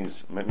base, it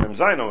means Mem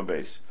Zayin on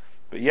base.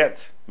 But yet,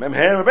 Mem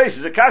He base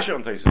is a kasha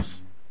on Taisus.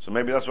 So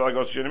maybe that's what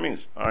Nagos Siyunim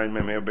means. I'm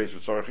Mem He base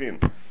with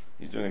Sorachin.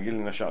 He's doing a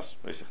Gilin Nashas,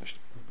 basically.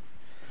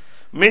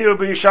 Miu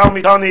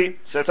b'Yishalmi Tani,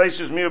 says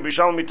Taisus, Miu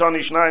b'Yishalmi Tani,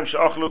 Shnaim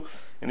she'achlu.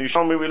 In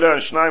Yishalmi we learn,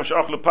 Shnaim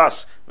she'achlu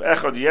pas,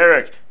 ve'echad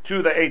yerek,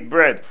 2 that ate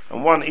bread,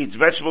 and 1 eats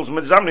vegetables,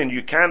 mezamnin.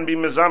 You can be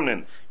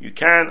mezamnin. You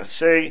can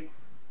say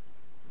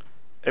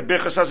a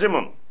Birchas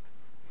HaZimon.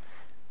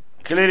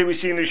 Clearly we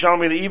see in the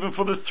Yishalmi that even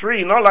for the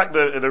 3, not like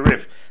the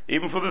Rif,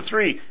 even for the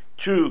 3,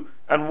 2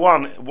 and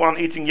 1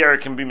 eating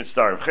yerek can be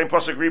mitzvah. V'chein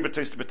posek ri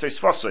b'teis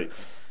fasei.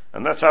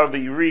 And that's how the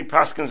Yuri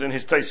paskins in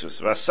his Taisus.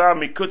 V'asa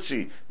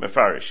mikutzi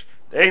mefarish.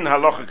 Ein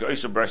halacha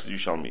k'oisa b'rais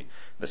Yerushalmi.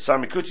 The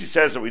Samikuti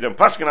says that we don't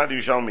paskin out the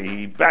Yerushalmi.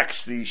 He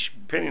backs the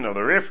opinion of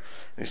the Rif,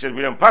 and he says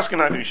we don't paskin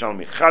out the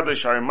Yerushalmi.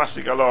 Chadash harim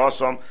masik Allah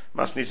Hasam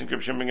mas nisim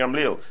kribshim ben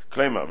Gamliel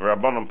klema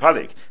v'Rabbanon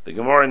Palik. The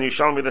Gemara in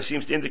Yerushalmi that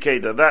seems to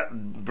indicate that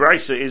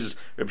brisa is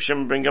Reb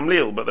Shimon ben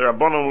Gamliel, but the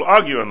Rabbanon will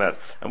argue on that,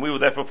 and we will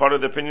therefore follow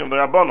the opinion of the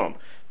Rabbanon.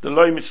 The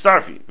loy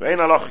mitztarfi ve'ein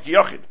halacha ki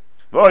yochid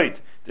void.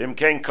 If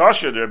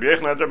that's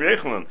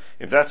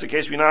the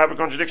case, we now have a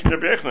contradiction to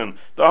Rabbi Yochanan.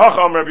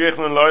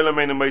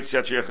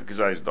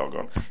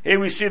 Here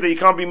we see that you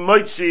can't be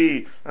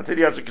moitzi until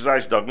he has a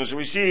kazayis dogon. So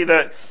we see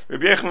that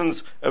Rabbi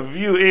Yochanan's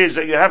view is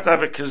that you have to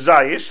have a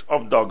kazayis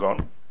of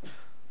dogon.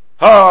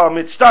 Ha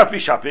mitztar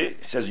pishapi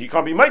says you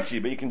can't be moitzi,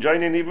 but you can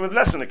join in even with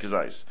less than a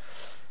kazayis.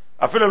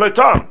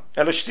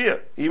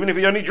 Even if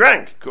he only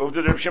drank,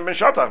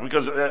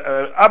 because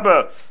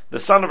Abba, the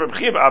son of Reb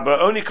Chiba Abba,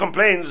 only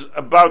complains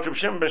about Reb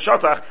Shimon ben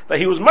Shatach that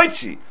he was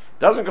mitzi.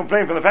 Doesn't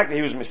complain for the fact that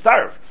he was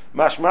mistaref.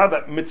 Mashma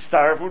that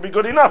mitztaref would be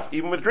good enough,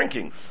 even with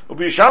drinking. And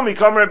in Yerushalmi,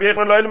 Rabbi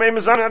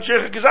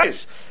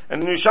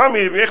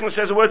Yochanan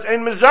says the words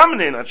ein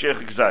mezamnin at sheikh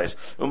kizayis.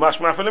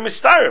 Mashma for the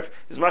mistaref.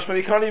 Is mashma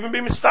he can't even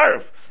be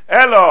mistaref.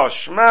 Elo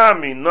shma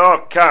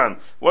mino kan.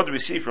 What do we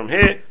see from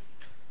here?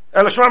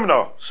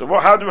 So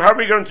how are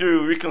we going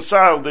to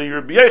reconcile the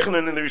Rabbi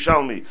Yochanan in the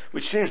Yerushalmi,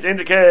 which seems to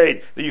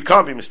indicate that you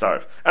can't be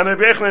mistaref, and the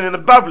Rabbi Yochanan in the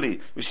Babli,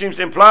 which seems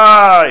to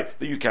imply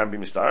that you can be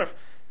mistaref?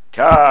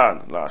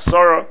 Kan la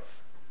asara,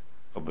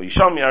 of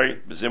Yerushalmi ari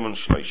bezimun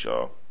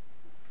shleisha.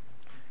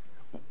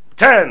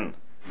 10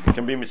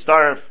 can be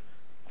mistaref,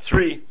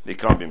 3 they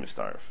can't be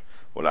mistaref.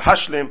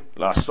 Hashlim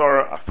la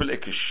asara afil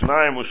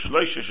ekishnayim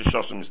u'shleisha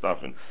sheshosim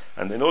mistafin.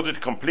 And in order to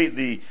complete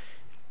the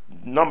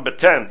number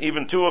 10,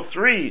 even 2 or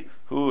 3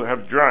 who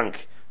have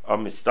drunk are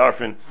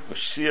mitzdarfin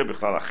v'shia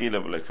b'chlal achila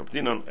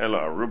v'lekabdinon ela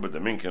aruba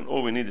deminka, and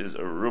all we need is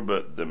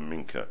aruba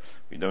deminka.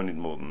 We don't need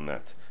more than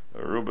that.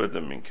 Aruba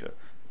deminka.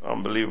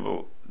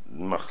 Unbelievable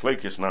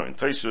machlekes now in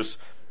Taisus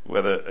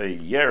whether a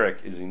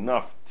yerek is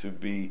enough to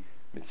be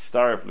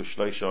mitzdarf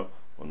l'shleisha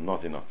or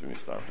not enough to be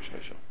mitzdarf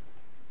l'shleisha.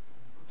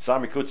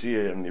 Sami Kutzi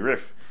and the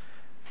Rif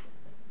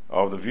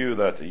of the view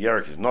that a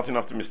yerek is not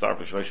enough to be mitzdarf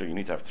l'shleisha. You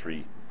need to have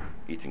 3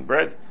 eating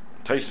bread.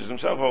 Taisus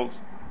himself holds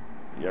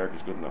the Yerek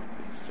is good enough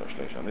to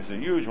Shleisha. And this is a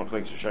huge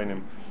machlekes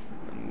Shainim,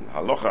 and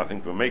halacha I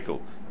think b'mekel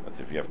that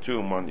if you have 2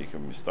 and 1 you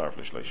can be starved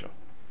Shleisha.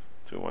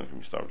 2 and 1 can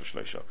be starved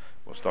Shleisha.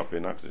 We'll stop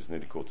here now because it's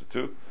nearly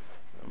 1:45.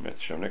 And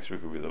next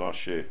week will be the last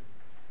share.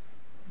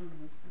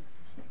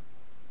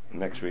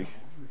 Next week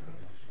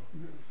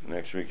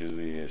is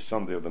the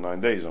Sunday of the 9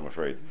 days, I'm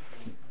afraid.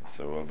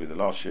 So it'll be the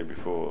last year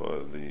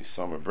before the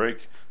summer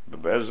break.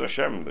 But Be'ez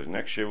Hashem, the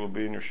next year will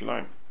be in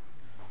Yerushalayim.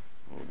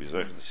 We'll be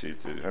zeichet to see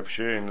to have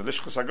share in the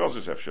Lishchas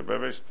HaGozis Efshe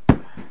Bevest.